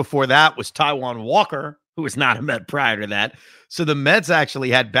 The year before that was Taijuan Walker, who was not a Met prior to that. So the Mets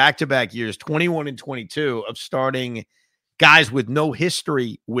actually had back-to-back years, 21 and 22, of starting guys with no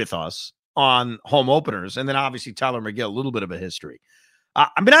history with us on home openers. And then obviously Tyler McGill, a little bit of a history. I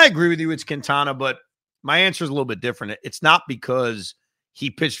agree with you. It's Quintana, but my answer is a little bit different. It's not because he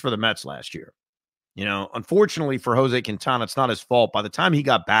pitched for the Mets last year. You know, unfortunately for Jose Quintana, it's not his fault. By the time he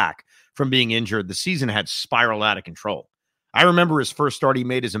got back from being injured, the season had spiraled out of control. I remember his first start he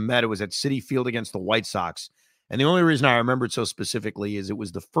made as a Met. It was at Citi Field against the White Sox. And the only reason I remember it so specifically is it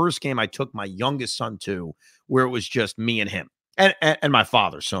was the first game I took my youngest son to where it was just me and him and my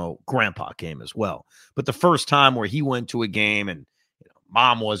father. So grandpa came as well. But the first time where he went to a game and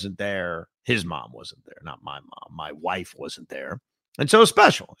mom wasn't there, his mom wasn't there, not my mom, my wife wasn't there. And so it's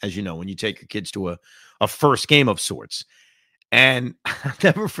special, as you know, when you take your kids to a first game of sorts. And I'll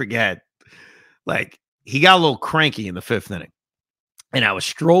never forget, like, he got a little cranky in the 5th inning. And I was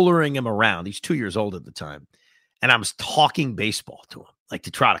strollering him around. He's 2 years old at the time. And I was talking baseball to him, like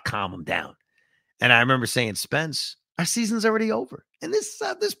to try to calm him down. And I remember saying, Spence, our season's already over. And this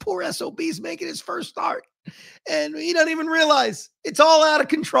poor SOB is making his first start. And he doesn't even realize it's all out of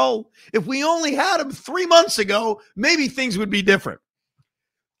control. If we only had him 3 months ago, maybe things would be different.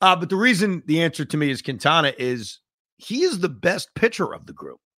 But the reason the answer to me is Quintana is he is the best pitcher of the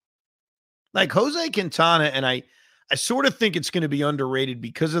group. Like Jose Quintana, and I sort of think it's going to be underrated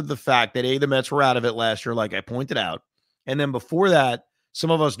because of the fact that, the Mets were out of it last year, like I pointed out. And then before that,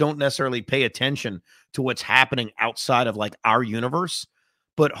 some of us don't necessarily pay attention to what's happening outside of like our universe.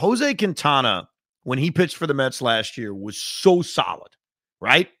 But Jose Quintana, when he pitched for the Mets last year, was so solid,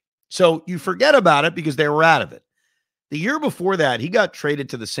 right? So you forget about it because they were out of it. The year before that, he got traded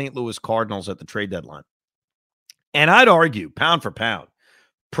to the St. Louis Cardinals at the trade deadline. And I'd argue, pound for pound,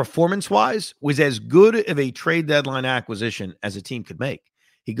 performance-wise, was as good of a trade deadline acquisition as a team could make.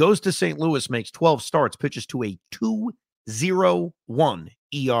 He goes to St. Louis, makes 12 starts, pitches to a 2.01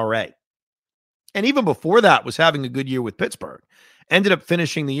 ERA. And even before that, was having a good year with Pittsburgh. Ended up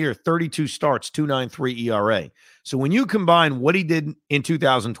finishing the year 32 starts, 2.93 ERA. So when you combine what he did in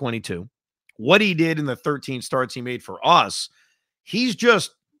 2022, what he did in the 13 starts he made for us, he's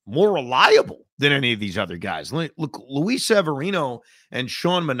just more reliable than any of these other guys. Look, Luis Severino and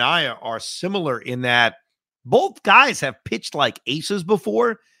Sean Manaea are similar in that both guys have pitched like aces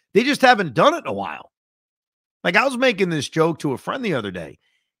before. They just haven't done it in a while. Like I was making this joke to a friend the other day.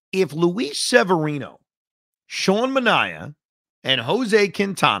 If Luis Severino, Sean Manaea, and Jose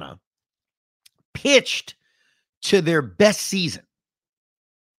Quintana pitched to their best season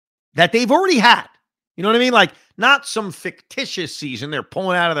that they've already had, you know what I mean? Like not some fictitious season they're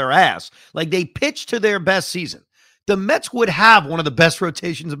pulling out of their ass. Like they pitched to their best season. The Mets would have one of the best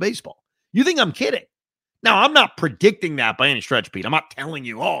rotations of baseball. You think I'm kidding? Now, I'm not predicting that by any stretch, Pete. I'm not telling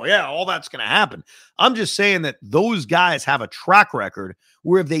you, oh, yeah, all that's going to happen. I'm just saying that those guys have a track record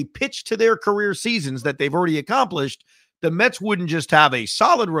where if they pitch to their career seasons that they've already accomplished, the Mets wouldn't just have a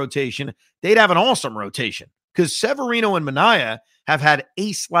solid rotation, they'd have an awesome rotation because Severino and Manaea have had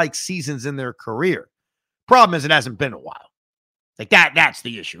ace-like seasons in their career. Problem is it hasn't been a while. Like that's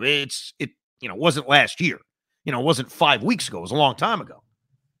the issue. It wasn't last year. It wasn't 5 weeks ago. It was a long time ago.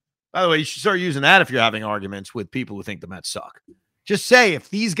 By the way, you should start using that if you're having arguments with people who think the Mets suck. Just say if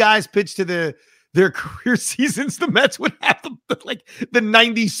these guys pitch to their career seasons, the Mets would have the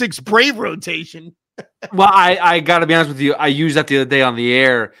 96 Brave rotation. Well, I got to be honest with you. I used that the other day on the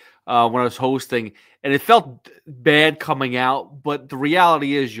air when I was hosting, and it felt bad coming out. But the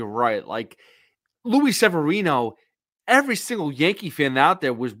reality is, you're right. Like Luis Severino, every single Yankee fan out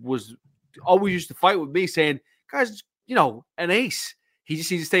there was always used to fight with me, saying, "Guys, an ace. He just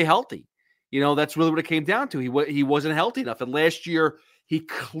needs to stay healthy." That's really what it came down to. He wasn't healthy enough, and last year he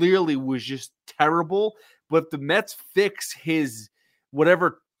clearly was just terrible. But if the Mets fix his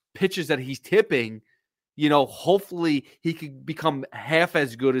whatever pitches that he's tipping, hopefully he could become half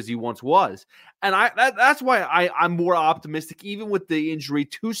as good as he once was. And that's why I'm more optimistic, even with the injury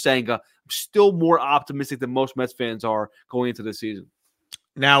to Senga. I'm still more optimistic than most Mets fans are going into the season.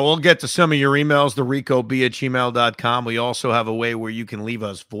 Now, we'll get to some of your emails, the ricob@gmail.com. We also have a way where you can leave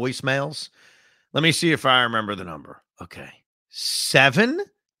us voicemails. Let me see if I remember the number. Okay. 7?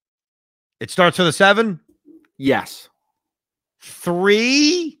 It starts with a 7? Yes.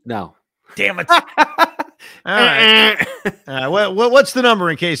 3? No. Damn it. All right. What's the number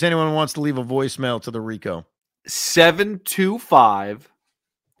in case anyone wants to leave a voicemail to the Rico?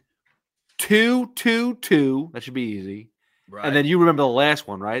 725-222. That should be easy. Right. And then you remember the last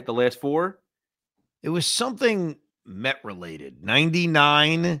one, right? The last 4? It was something Met related.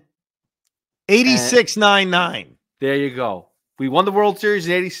 99, 8699. There you go. We won the World Series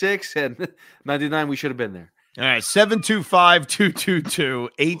in 86 and 99. We should have been there. All right.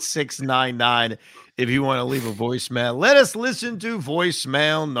 725-222-8699. If you want to leave a voicemail, let us listen to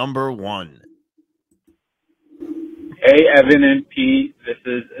voicemail number 1. Hey, Evan and Pete. This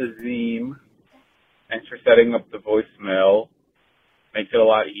is Azim. Thanks for setting up the voicemail. Makes it a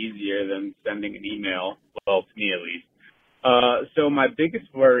lot easier than sending an email. Well, to me at least. So my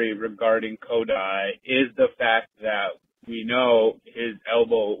biggest worry regarding Kodai is the fact that we know his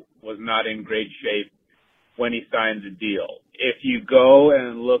elbow was not in great shape when he signed the deal. If you go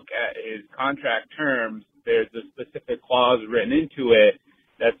and look at his contract terms, there's a specific clause written into it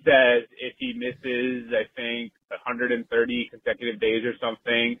that says if he misses, I think, 130 consecutive days or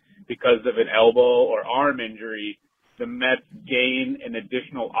something because of an elbow or arm injury, the Mets gain an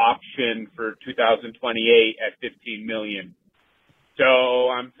additional option for 2028 at $15 million. So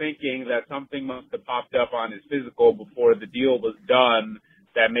I'm thinking that something must have popped up on his physical before the deal was done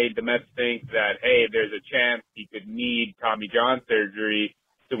that made the Mets think that, hey, there's a chance he could need Tommy John surgery,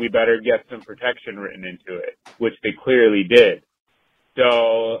 so we better get some protection written into it, which they clearly did.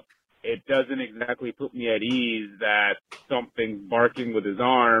 So it doesn't exactly put me at ease that something's barking with his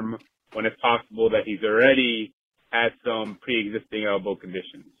arm when it's possible that he's already had some pre-existing elbow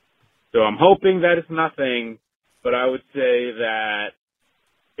conditions. So I'm hoping that it's nothing, but I would say that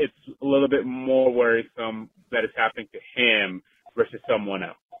it's a little bit more worrisome that it's happening to him versus someone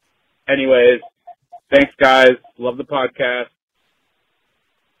else. Anyways, thanks, guys. Love the podcast.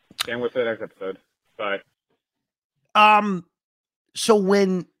 Can't wait for the next episode. Bye. So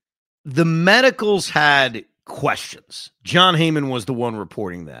when the medicals had questions, John Heyman was the one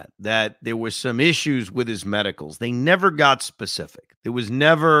reporting that there was some issues with his medicals. They never got specific. There was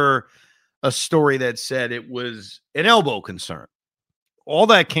never a story that said it was an elbow concern. All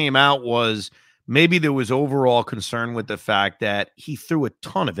that came out was maybe there was overall concern with the fact that he threw a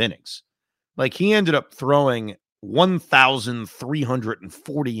ton of innings. Like, he ended up throwing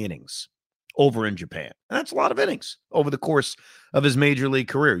 1,340 innings over in Japan. And that's a lot of innings over the course of his major league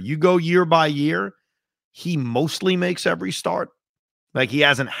career. You go year by year, he mostly makes every start. Like, he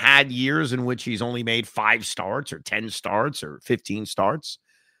hasn't had years in which he's only made 5 starts or 10 starts or 15 starts.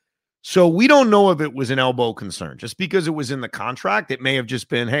 So we don't know if it was an elbow concern. Just because it was in the contract, it may have just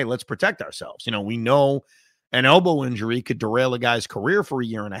been, hey, let's protect ourselves. You know, we know an elbow injury could derail a guy's career for a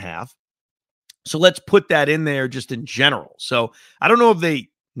year and a half. So let's put that in there just in general. So I don't know if they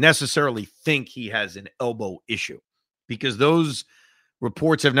necessarily think he has an elbow issue, because those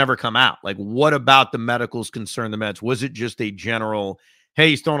reports have never come out. Like, what about the medicals concern the Mets? Was it just a general, hey,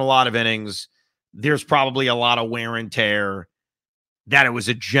 he's thrown a lot of innings, there's probably a lot of wear and tear, that it was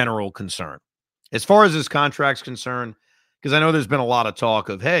a general concern? As far as his contract's concerned, because I know there's been a lot of talk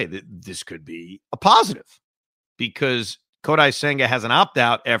of, hey, this could be a positive, because Kodai Senga has an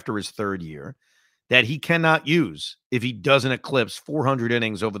opt-out after his 3rd year that he cannot use if he doesn't eclipse 400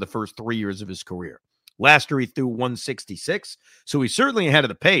 innings over the first 3 years of his career. Last year, he threw 166, so he's certainly ahead of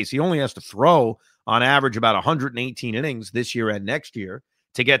the pace. He only has to throw, on average, about 118 innings this year and next year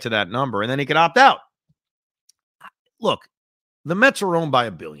to get to that number, and then he could opt out. Look, the Mets are owned by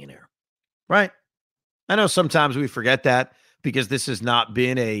a billionaire, right? I know sometimes we forget that because this has not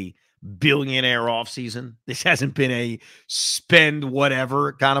been a billionaire offseason. This hasn't been a spend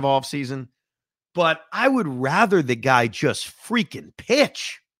whatever kind of offseason. But I would rather the guy just freaking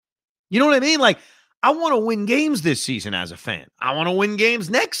pitch. You know what I mean? Like, I want to win games this season as a fan. I want to win games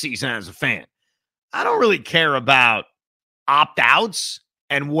next season as a fan. I don't really care about opt-outs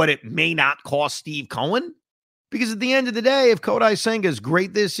and what it may not cost Steve Cohen. Because at the end of the day, if Kodai Senga is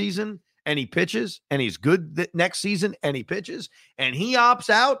great this season and he pitches, and he's good next season and he pitches, and he opts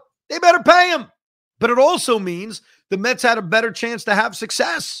out, they better pay him. But it also means the Mets had a better chance to have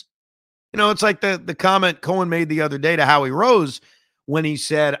success. You know, it's like the comment Cohen made the other day to Howie Rose when he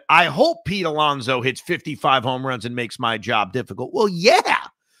said, I hope Pete Alonso hits 55 home runs and makes my job difficult. Well, yeah,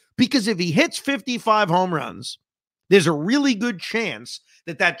 because if he hits 55 home runs, there's a really good chance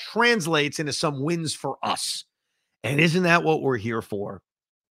that translates into some wins for us. And isn't that what we're here for?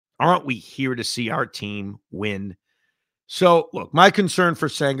 Aren't we here to see our team win? So, look, my concern for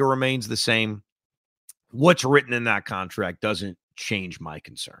Senga remains the same. What's written in that contract doesn't change my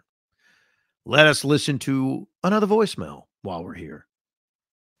concern. Let us listen to another voicemail while we're here.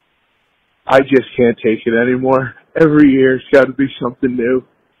 I just can't take it anymore. Every year it's got to be something new.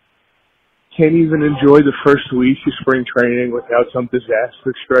 Can't even enjoy the first week of spring training without some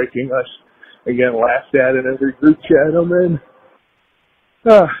disaster striking us and getting laughed at in every group chat I'm in.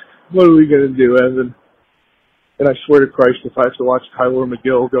 What are we going to do, Evan? And I swear to Christ, if I have to watch Tyler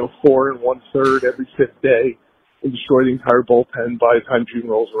McGill go 4 1/3 every 5th day and destroy the entire bullpen by the time June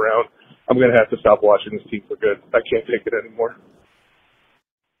rolls around, I'm going to have to stop watching this team for good. I can't take it anymore.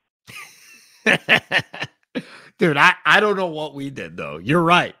 Dude, I don't know what we did, though. You're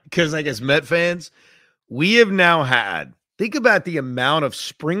right. Because I guess Met fans, we have now had, think about the amount of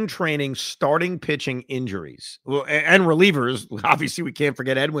spring training starting pitching injuries, well, and relievers. Obviously, we can't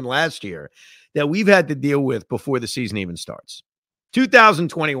forget Edwin last year, that we've had to deal with before the season even starts.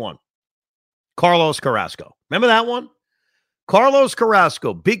 2021, Carlos Carrasco. Remember that one? Carlos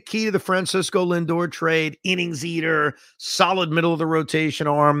Carrasco, big key to the Francisco Lindor trade, innings eater, solid middle of the rotation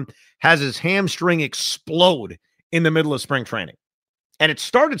arm, has his hamstring explode in the middle of spring training. And it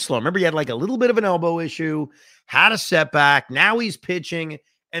started slow. Remember, he had like a little bit of an elbow issue, had a setback. Now he's pitching,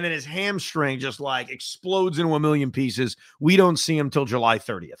 and then his hamstring just like explodes into a million pieces. We don't see him till July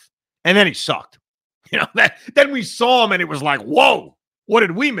 30th. And then he sucked. You know, then we saw him and it was like, whoa, what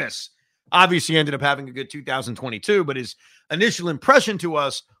did we miss? Obviously ended up having a good 2022, but his initial impression to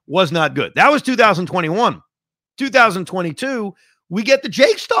us was not good. That was 2021. 2022, we get the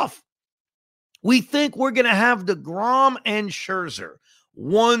Jake stuff. We think we're going to have DeGrom and Scherzer.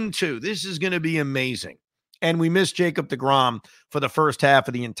 1-2. This is going to be amazing. And we missed Jacob DeGrom for the first half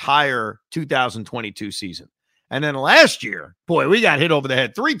of the entire 2022 season. And then last year, boy, we got hit over the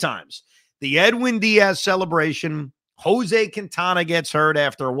head 3 times. The Edwin Diaz celebration. Jose Quintana gets hurt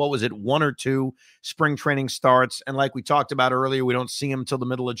after, 1 or 2 spring training starts. And like we talked about earlier, we don't see him until the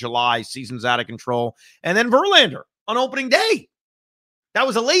middle of July. Season's out of control. And then Verlander on opening day. That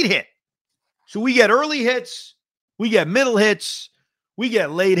was a late hit. So we get early hits. We get middle hits. We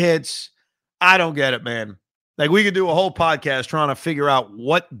get late hits. I don't get it, man. Like, we could do a whole podcast trying to figure out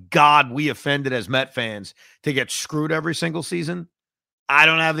what God we offended as Met fans to get screwed every single season. I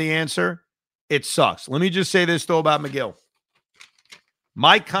don't have the answer. It sucks. Let me just say this, though, about McGill.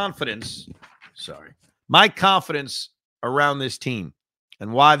 My confidence around this team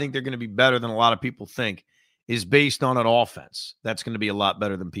and why I think they're going to be better than a lot of people think is based on an offense that's going to be a lot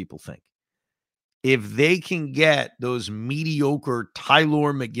better than people think. If they can get those mediocre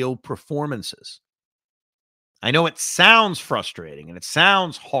Tyler McGill performances, I know it sounds frustrating and it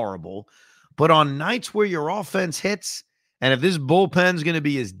sounds horrible, but on nights where your offense hits, and if this bullpen's going to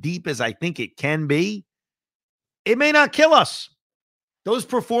be as deep as I think it can be, it may not kill us. Those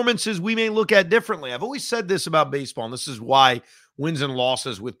performances we may look at differently. I've always said this about baseball, and this is why wins and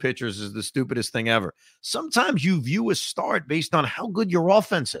losses with pitchers is the stupidest thing ever. Sometimes you view a start based on how good your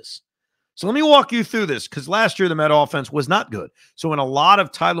offense is. So let me walk you through this, because last year the Met offense was not good. So in a lot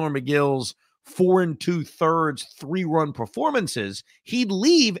of Tyler McGill's 4 2/3, 3-run performances, he'd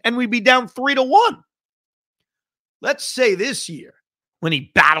leave and we'd be down 3-1. Let's say this year, when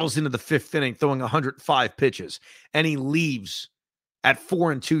he battles into the 5th inning, throwing 105 pitches, and he leaves at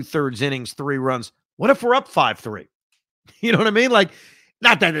 4 2/3 innings, 3 runs. What if we're up 5-3? You know what I mean? Like,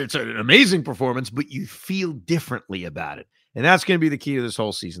 not that it's an amazing performance, but you feel differently about it. And that's going to be the key to this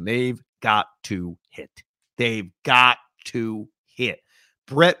whole season. They've got to hit. They've got to hit.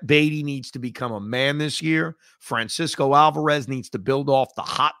 Brett Beatty needs to become a man this year. Francisco Alvarez needs to build off the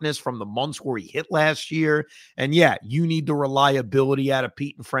hotness from the months where he hit last year. And yeah, you need the reliability out of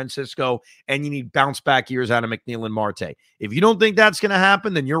Pete and Francisco, and you need bounce back years out of McNeil and Marte. If you don't think that's going to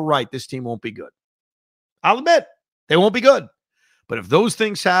happen, then you're right. This team won't be good. I'll admit, they won't be good. But if those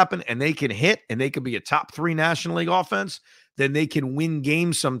things happen and they can hit and they can be a top 3 National League offense, then they can win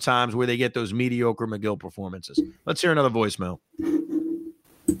games sometimes where they get those mediocre McGill performances. Let's hear another voicemail.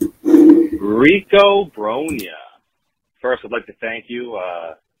 Rico Brogna. First, I'd like to thank you.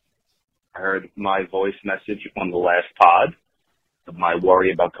 I heard my voice message on the last pod of my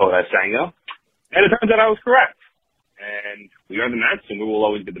worry about Kodai Senga, and it turns out I was correct. And we are the Mets, and we will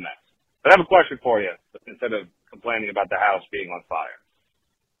always be the Mets. But I have a question for you, instead of complaining about the house being on fire.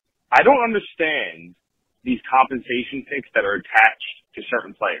 I don't understand these compensation picks that are attached to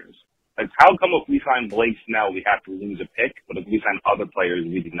certain players. Like, how come if we sign Blake Snell, we have to lose a pick, but if we sign other players,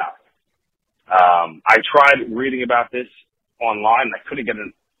 we do not? I tried reading about this online, and I couldn't get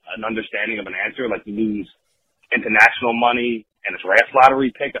an understanding of an answer. Like, you lose international money and a draft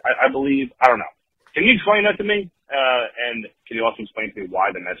lottery pick, I believe. I don't know. Can you explain that to me? And can you also explain to me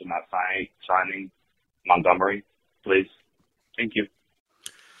why the Mets are not signing Montgomery, please? Thank you.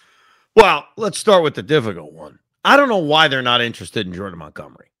 Well, let's start with the difficult one. I don't know why they're not interested in Jordan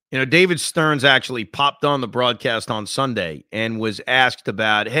Montgomery. You know, David Stearns actually popped on the broadcast on Sunday and was asked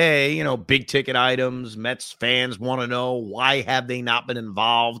about, hey, you know, big ticket items. Mets fans want to know, why have they not been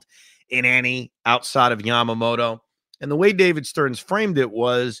involved in any outside of Yamamoto? And the way David Stearns framed it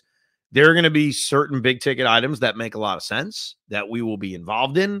was, there are going to be certain big ticket items that make a lot of sense that we will be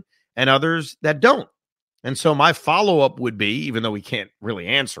involved in, and others that don't. And so my follow-up would be, even though we can't really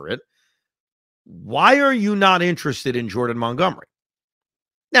answer it, why are you not interested in Jordan Montgomery?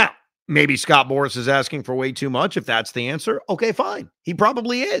 Now, maybe Scott Boras is asking for way too much. If that's the answer, okay, fine. He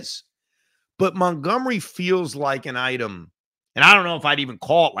probably is. But Montgomery feels like an item, and I don't know if I'd even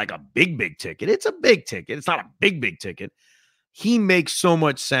call it like a big ticket. It's a big ticket. It's not a big ticket. He makes so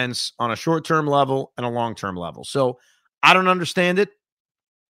much sense on a short-term level and a long-term level. So I don't understand it.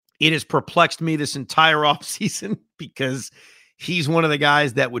 It has perplexed me this entire offseason because he's one of the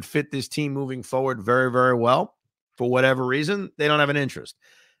guys that would fit this team moving forward very, very well. For whatever reason, they don't have an interest.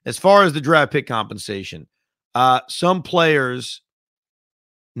 As far as the draft pick compensation, some players,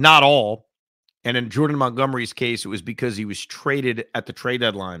 not all, and in Jordan Montgomery's case, it was because he was traded at the trade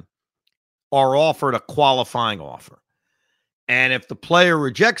deadline, are offered a qualifying offer. And if the player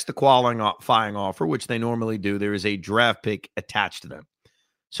rejects the qualifying offer, which they normally do, there is a draft pick attached to them.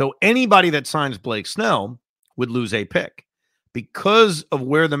 So anybody that signs Blake Snell would lose a pick. Because of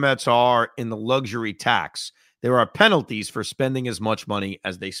where the Mets are in the luxury tax, there are penalties for spending as much money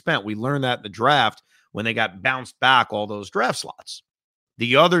as they spent. We learned that in the draft when they got bounced back all those draft slots.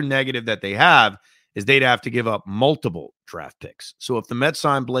 The other negative that they have is they'd have to give up multiple draft picks. So if the Mets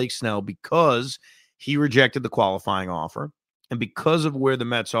sign Blake Snell because he rejected the qualifying offer, And because of where the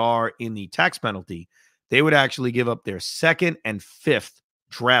Mets are in the tax penalty, they would actually give up their 2nd and 5th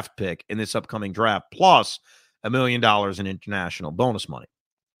draft pick in this upcoming draft, plus $1 million in international bonus money.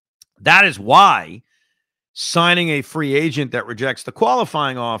 That is why signing a free agent that rejects the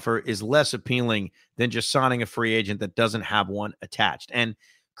qualifying offer is less appealing than just signing a free agent that doesn't have one attached. And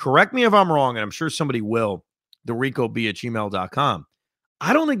correct me if I'm wrong, and I'm sure somebody will, thericob@gmail.com.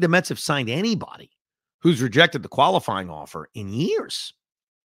 I don't think the Mets have signed anybody who's rejected the qualifying offer in years.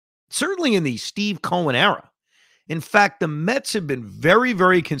 Certainly in the Steve Cohen era. In fact, the Mets have been very,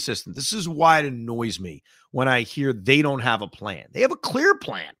 very consistent. This is why it annoys me when I hear they don't have a plan. They have a clear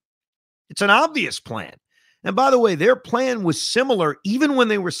plan. It's an obvious plan. And by the way, their plan was similar even when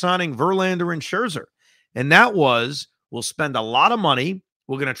they were signing Verlander and Scherzer. And that was, we'll spend a lot of money.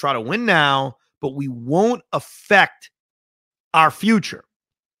 We're going to try to win now, but we won't affect our future.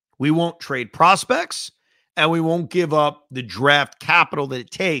 We won't trade prospects, and we won't give up the draft capital that it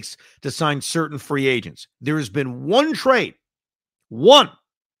takes to sign certain free agents. There has been one trade, one,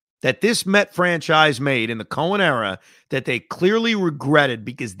 that this Met franchise made in the Cohen era that they clearly regretted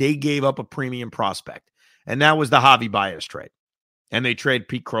because they gave up a premium prospect. And that was the Javi Baez trade. And they trade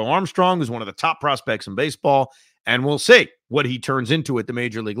Pete Crow Armstrong, who's one of the top prospects in baseball, and we'll see what he turns into at the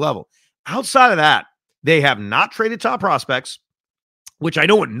major league level. Outside of that, they have not traded top prospects, which I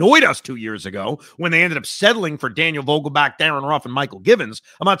know annoyed us 2 years ago when they ended up settling for Daniel Vogelbach, Darren Ruff, and Michael Givens.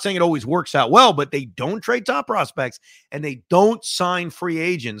 I'm not saying it always works out well, but they don't trade top prospects, and they don't sign free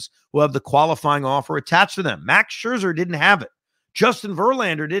agents who have the qualifying offer attached to them. Max Scherzer didn't have it. Justin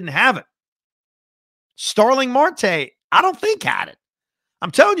Verlander didn't have it. Starling Marte, I don't think had it.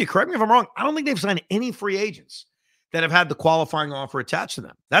 I'm telling you, correct me if I'm wrong, I don't think they've signed any free agents that have had the qualifying offer attached to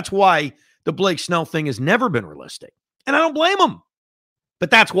them. That's why the Blake Snell thing has never been realistic. And I don't blame them. But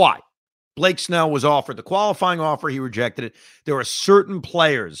that's why. Blake Snell was offered the qualifying offer. He rejected it. There are certain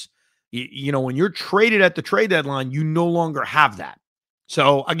players, you know, when you're traded at the trade deadline, you no longer have that.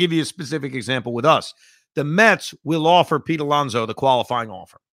 So I'll give you a specific example with us. The Mets will offer Pete Alonso the qualifying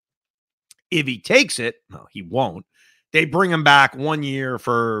offer. If he takes it, no, he won't. They bring him back 1 year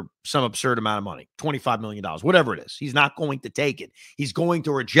for some absurd amount of money, $25 million, whatever it is. He's not going to take it. He's going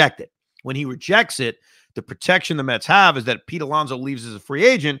to reject it. When he rejects it, the protection the Mets have is that Pete Alonso leaves as a free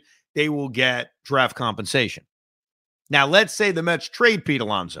agent, they will get draft compensation. Now, let's say the Mets trade Pete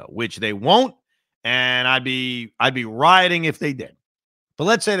Alonso, which they won't, and I'd be rioting if they did. But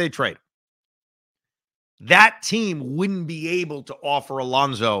let's say they trade him. That team wouldn't be able to offer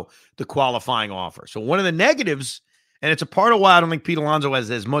Alonso the qualifying offer. So one of the negatives, and it's a part of why I don't think Pete Alonso has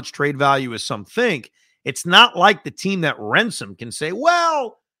as much trade value as some think, it's not like the team that rents him can say,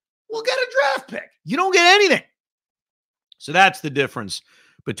 well, we'll get a draft pick. You don't get anything. So that's the difference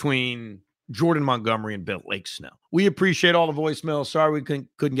between Jordan Montgomery and Blake Snell. We appreciate all the voicemails. Sorry we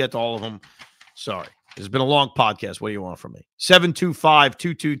couldn't get to all of them. Sorry. It's been a long podcast. What do you want from me?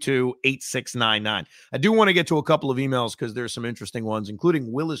 725-222-8699. I do want to get to a couple of emails because there's some interesting ones,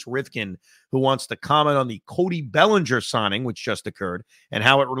 including Willis Rifkin, who wants to comment on the Cody Bellinger signing, which just occurred, and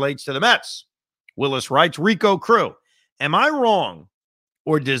how it relates to the Mets. Willis writes, Rico crew, am I wrong,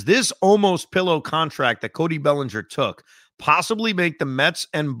 or does this almost pillow contract that Cody Bellinger took possibly make the Mets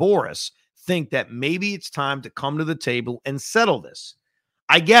and Boris think that maybe it's time to come to the table and settle this?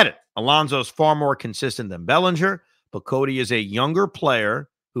 I get it. Alonso's far more consistent than Bellinger, but Cody is a younger player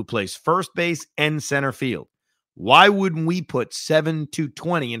who plays first base and center field. Why wouldn't we put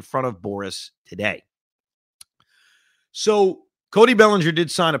 7-20 in front of Boris today? So Cody Bellinger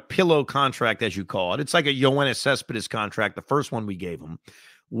did sign a pillow contract, as you call it. It's like a Yoenis Cespedes contract, the first one we gave him,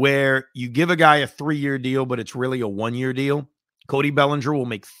 where you give a guy a 3-year deal, but it's really a 1-year deal. Cody Bellinger will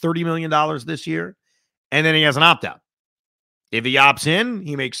make $30 million this year, and then he has an opt-out. If he opts in,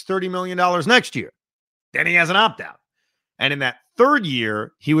 he makes $30 million next year. Then he has an opt-out. And in that third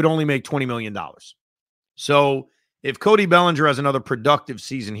year, he would only make $20 million. So if Cody Bellinger has another productive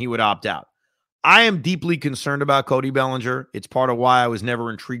season, he would opt out. I am deeply concerned about Cody Bellinger. It's part of why I was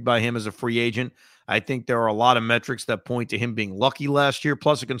never intrigued by him as a free agent. I think there are a lot of metrics that point to him being lucky last year.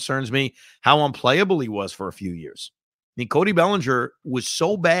 Plus, it concerns me how unplayable he was for a few years. I mean, Cody Bellinger was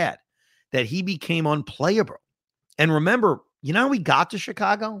so bad that he became unplayable. And remember, you know how he got to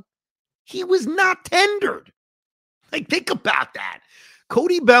Chicago? He was not tendered. Like, think about that.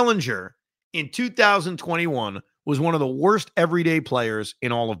 Cody Bellinger in 2021 was one of the worst everyday players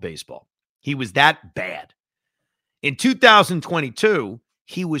in all of baseball. He was that bad. In 2022,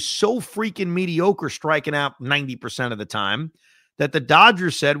 he was so freaking mediocre, striking out 90% of the time, that the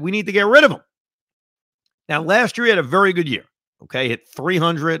Dodgers said, we need to get rid of him. Now, last year he had a very good year. Okay, hit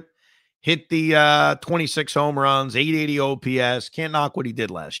 300. hit the 26 home runs, 880 OPS. Can't knock what he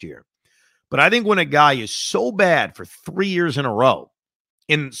did last year. But I think when a guy is so bad for 3 years in a row,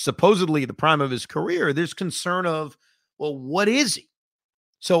 in supposedly the prime of his career, there's concern of, well, what is he?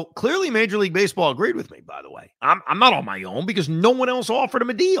 So clearly Major League Baseball agreed with me, by the way. I'm not on my own because no one else offered him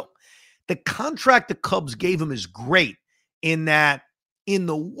a deal. The contract the Cubs gave him is great in that in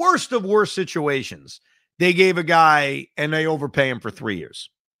the worst of worst situations, they gave a guy and they overpay him for 3 years.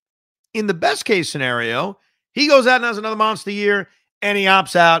 In the best case scenario, he goes out and has another monster year and he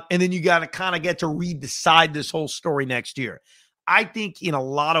opts out, and then you got to kind of get to redecide this whole story next year. I think in a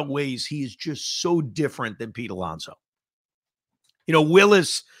lot of ways, he is just so different than Pete Alonso. You know,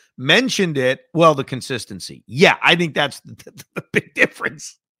 Willis mentioned it. Well, the consistency. Yeah, I think that's the big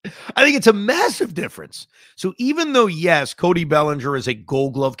difference. I think it's a massive difference. So even though, yes, Cody Bellinger is a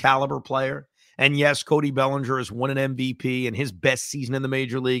Gold Glove caliber player, and yes, Cody Bellinger has won an MVP, and his best season in the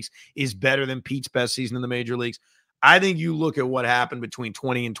major leagues is better than Pete's best season in the major leagues, I think you look at what happened between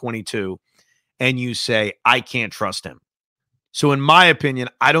 20 and 22, and you say, I can't trust him. So in my opinion,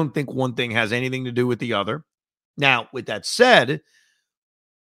 I don't think one thing has anything to do with the other. Now, with that said,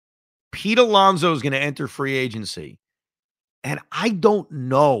 Pete Alonso is going to enter free agency, and I don't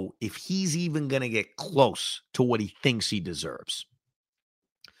know if he's even going to get close to what he thinks he deserves.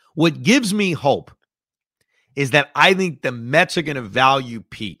 What gives me hope is that I think the Mets are going to value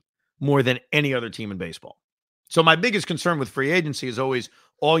Pete more than any other team in baseball. So my biggest concern with free agency is always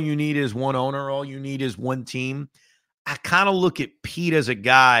all you need is one owner, all you need is one team. I kind of look at Pete as a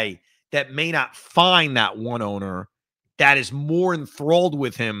guy that may not find that one owner that is more enthralled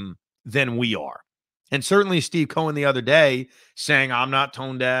with him than we are. And certainly Steve Cohen the other day saying, I'm not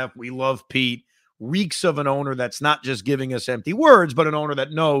tone deaf, we love Pete, reeks of an owner that's not just giving us empty words, but an owner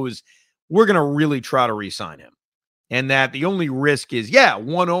that knows we're going to really try to re-sign him. And that the only risk is,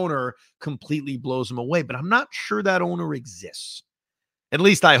 one owner completely blows him away, but I'm not sure that owner exists. At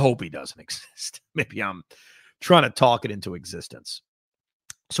least I hope he doesn't exist. Maybe I'm trying to talk it into existence.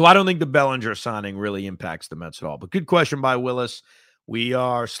 So I don't think the Bellinger signing really impacts the Mets at all. But good question by Willis. We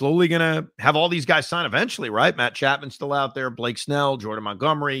are slowly going to have all these guys sign eventually, right? Matt Chapman's still out there, Blake Snell, Jordan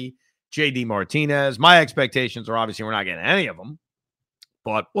Montgomery, J.D. Martinez. My expectations are obviously we're not getting any of them,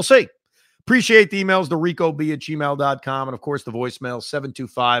 but we'll see. Appreciate the emails, the ricob@gmail.com, and of course the voicemail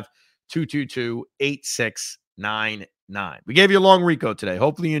 725-222-8699. We gave you a long Rico today.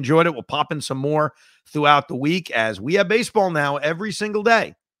 Hopefully you enjoyed it. We'll pop in some more throughout the week as we have baseball now every single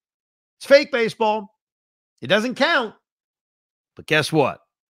day. It's fake baseball. It doesn't count. But guess what?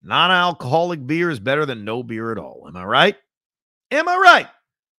 Non-alcoholic beer is better than no beer at all. Am I right? Am I right?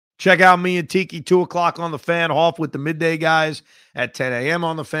 Check out me and Tiki, 2 o'clock on the Fan, Hoff with the midday guys at 10 a.m.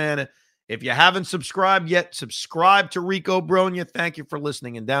 on the Fan. If you haven't subscribed yet, subscribe to Rico Brogna. Thank you for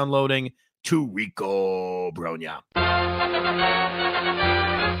listening and downloading to Rico Brogna.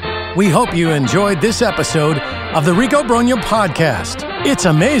 We hope you enjoyed this episode of the Rico Brogna podcast. It's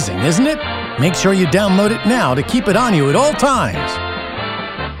amazing, isn't it? Make sure you download it now to keep it on you at all times.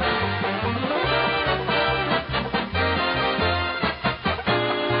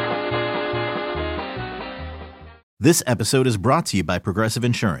 This episode is brought to you by Progressive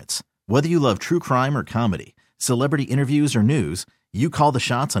Insurance. Whether you love true crime or comedy, celebrity interviews or news, you call the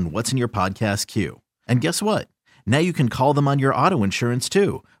shots on what's in your podcast queue. And guess what? Now you can call them on your auto insurance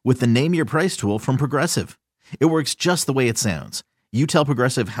too with the Name Your Price tool from Progressive. It works just the way it sounds. You tell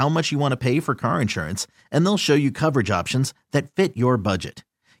Progressive how much you want to pay for car insurance, and they'll show you coverage options that fit your budget.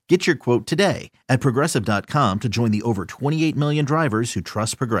 Get your quote today at Progressive.com to join the over 28 million drivers who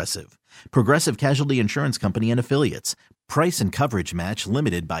trust Progressive. Progressive Casualty Insurance Company and Affiliates. Price and coverage match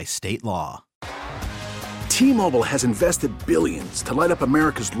limited by state law. T-Mobile has invested billions to light up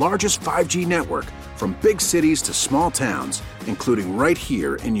America's largest 5G network, from big cities to small towns, including right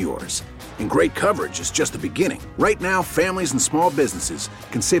here in yours. And great coverage is just the beginning. Right now, families and small businesses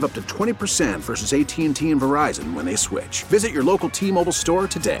can save up to 20% versus AT&T and Verizon when they switch. Visit your local T-Mobile store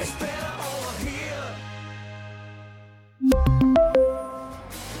today.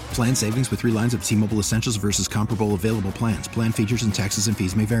 Plan savings with 3 lines of T-Mobile Essentials versus comparable available plans. Plan features and taxes and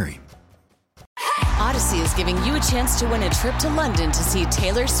fees may vary. Odyssey is giving you a chance to win a trip to London to see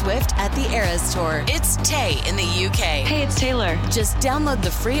Taylor Swift at the Eras Tour. It's Tay in the UK. Hey, it's Taylor. Just download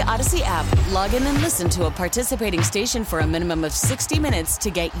the free Odyssey app, log in and listen to a participating station for a minimum of 60 minutes to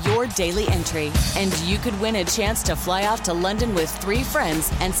get your daily entry. And you could win a chance to fly off to London with 3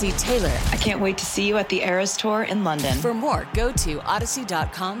 friends and see Taylor. I can't wait to see you at the Eras Tour in London. For more, go to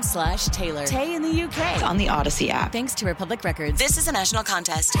odyssey.com/Taylor. Tay in the UK. It's on the Odyssey app. Thanks to Republic Records. This is a national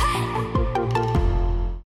contest.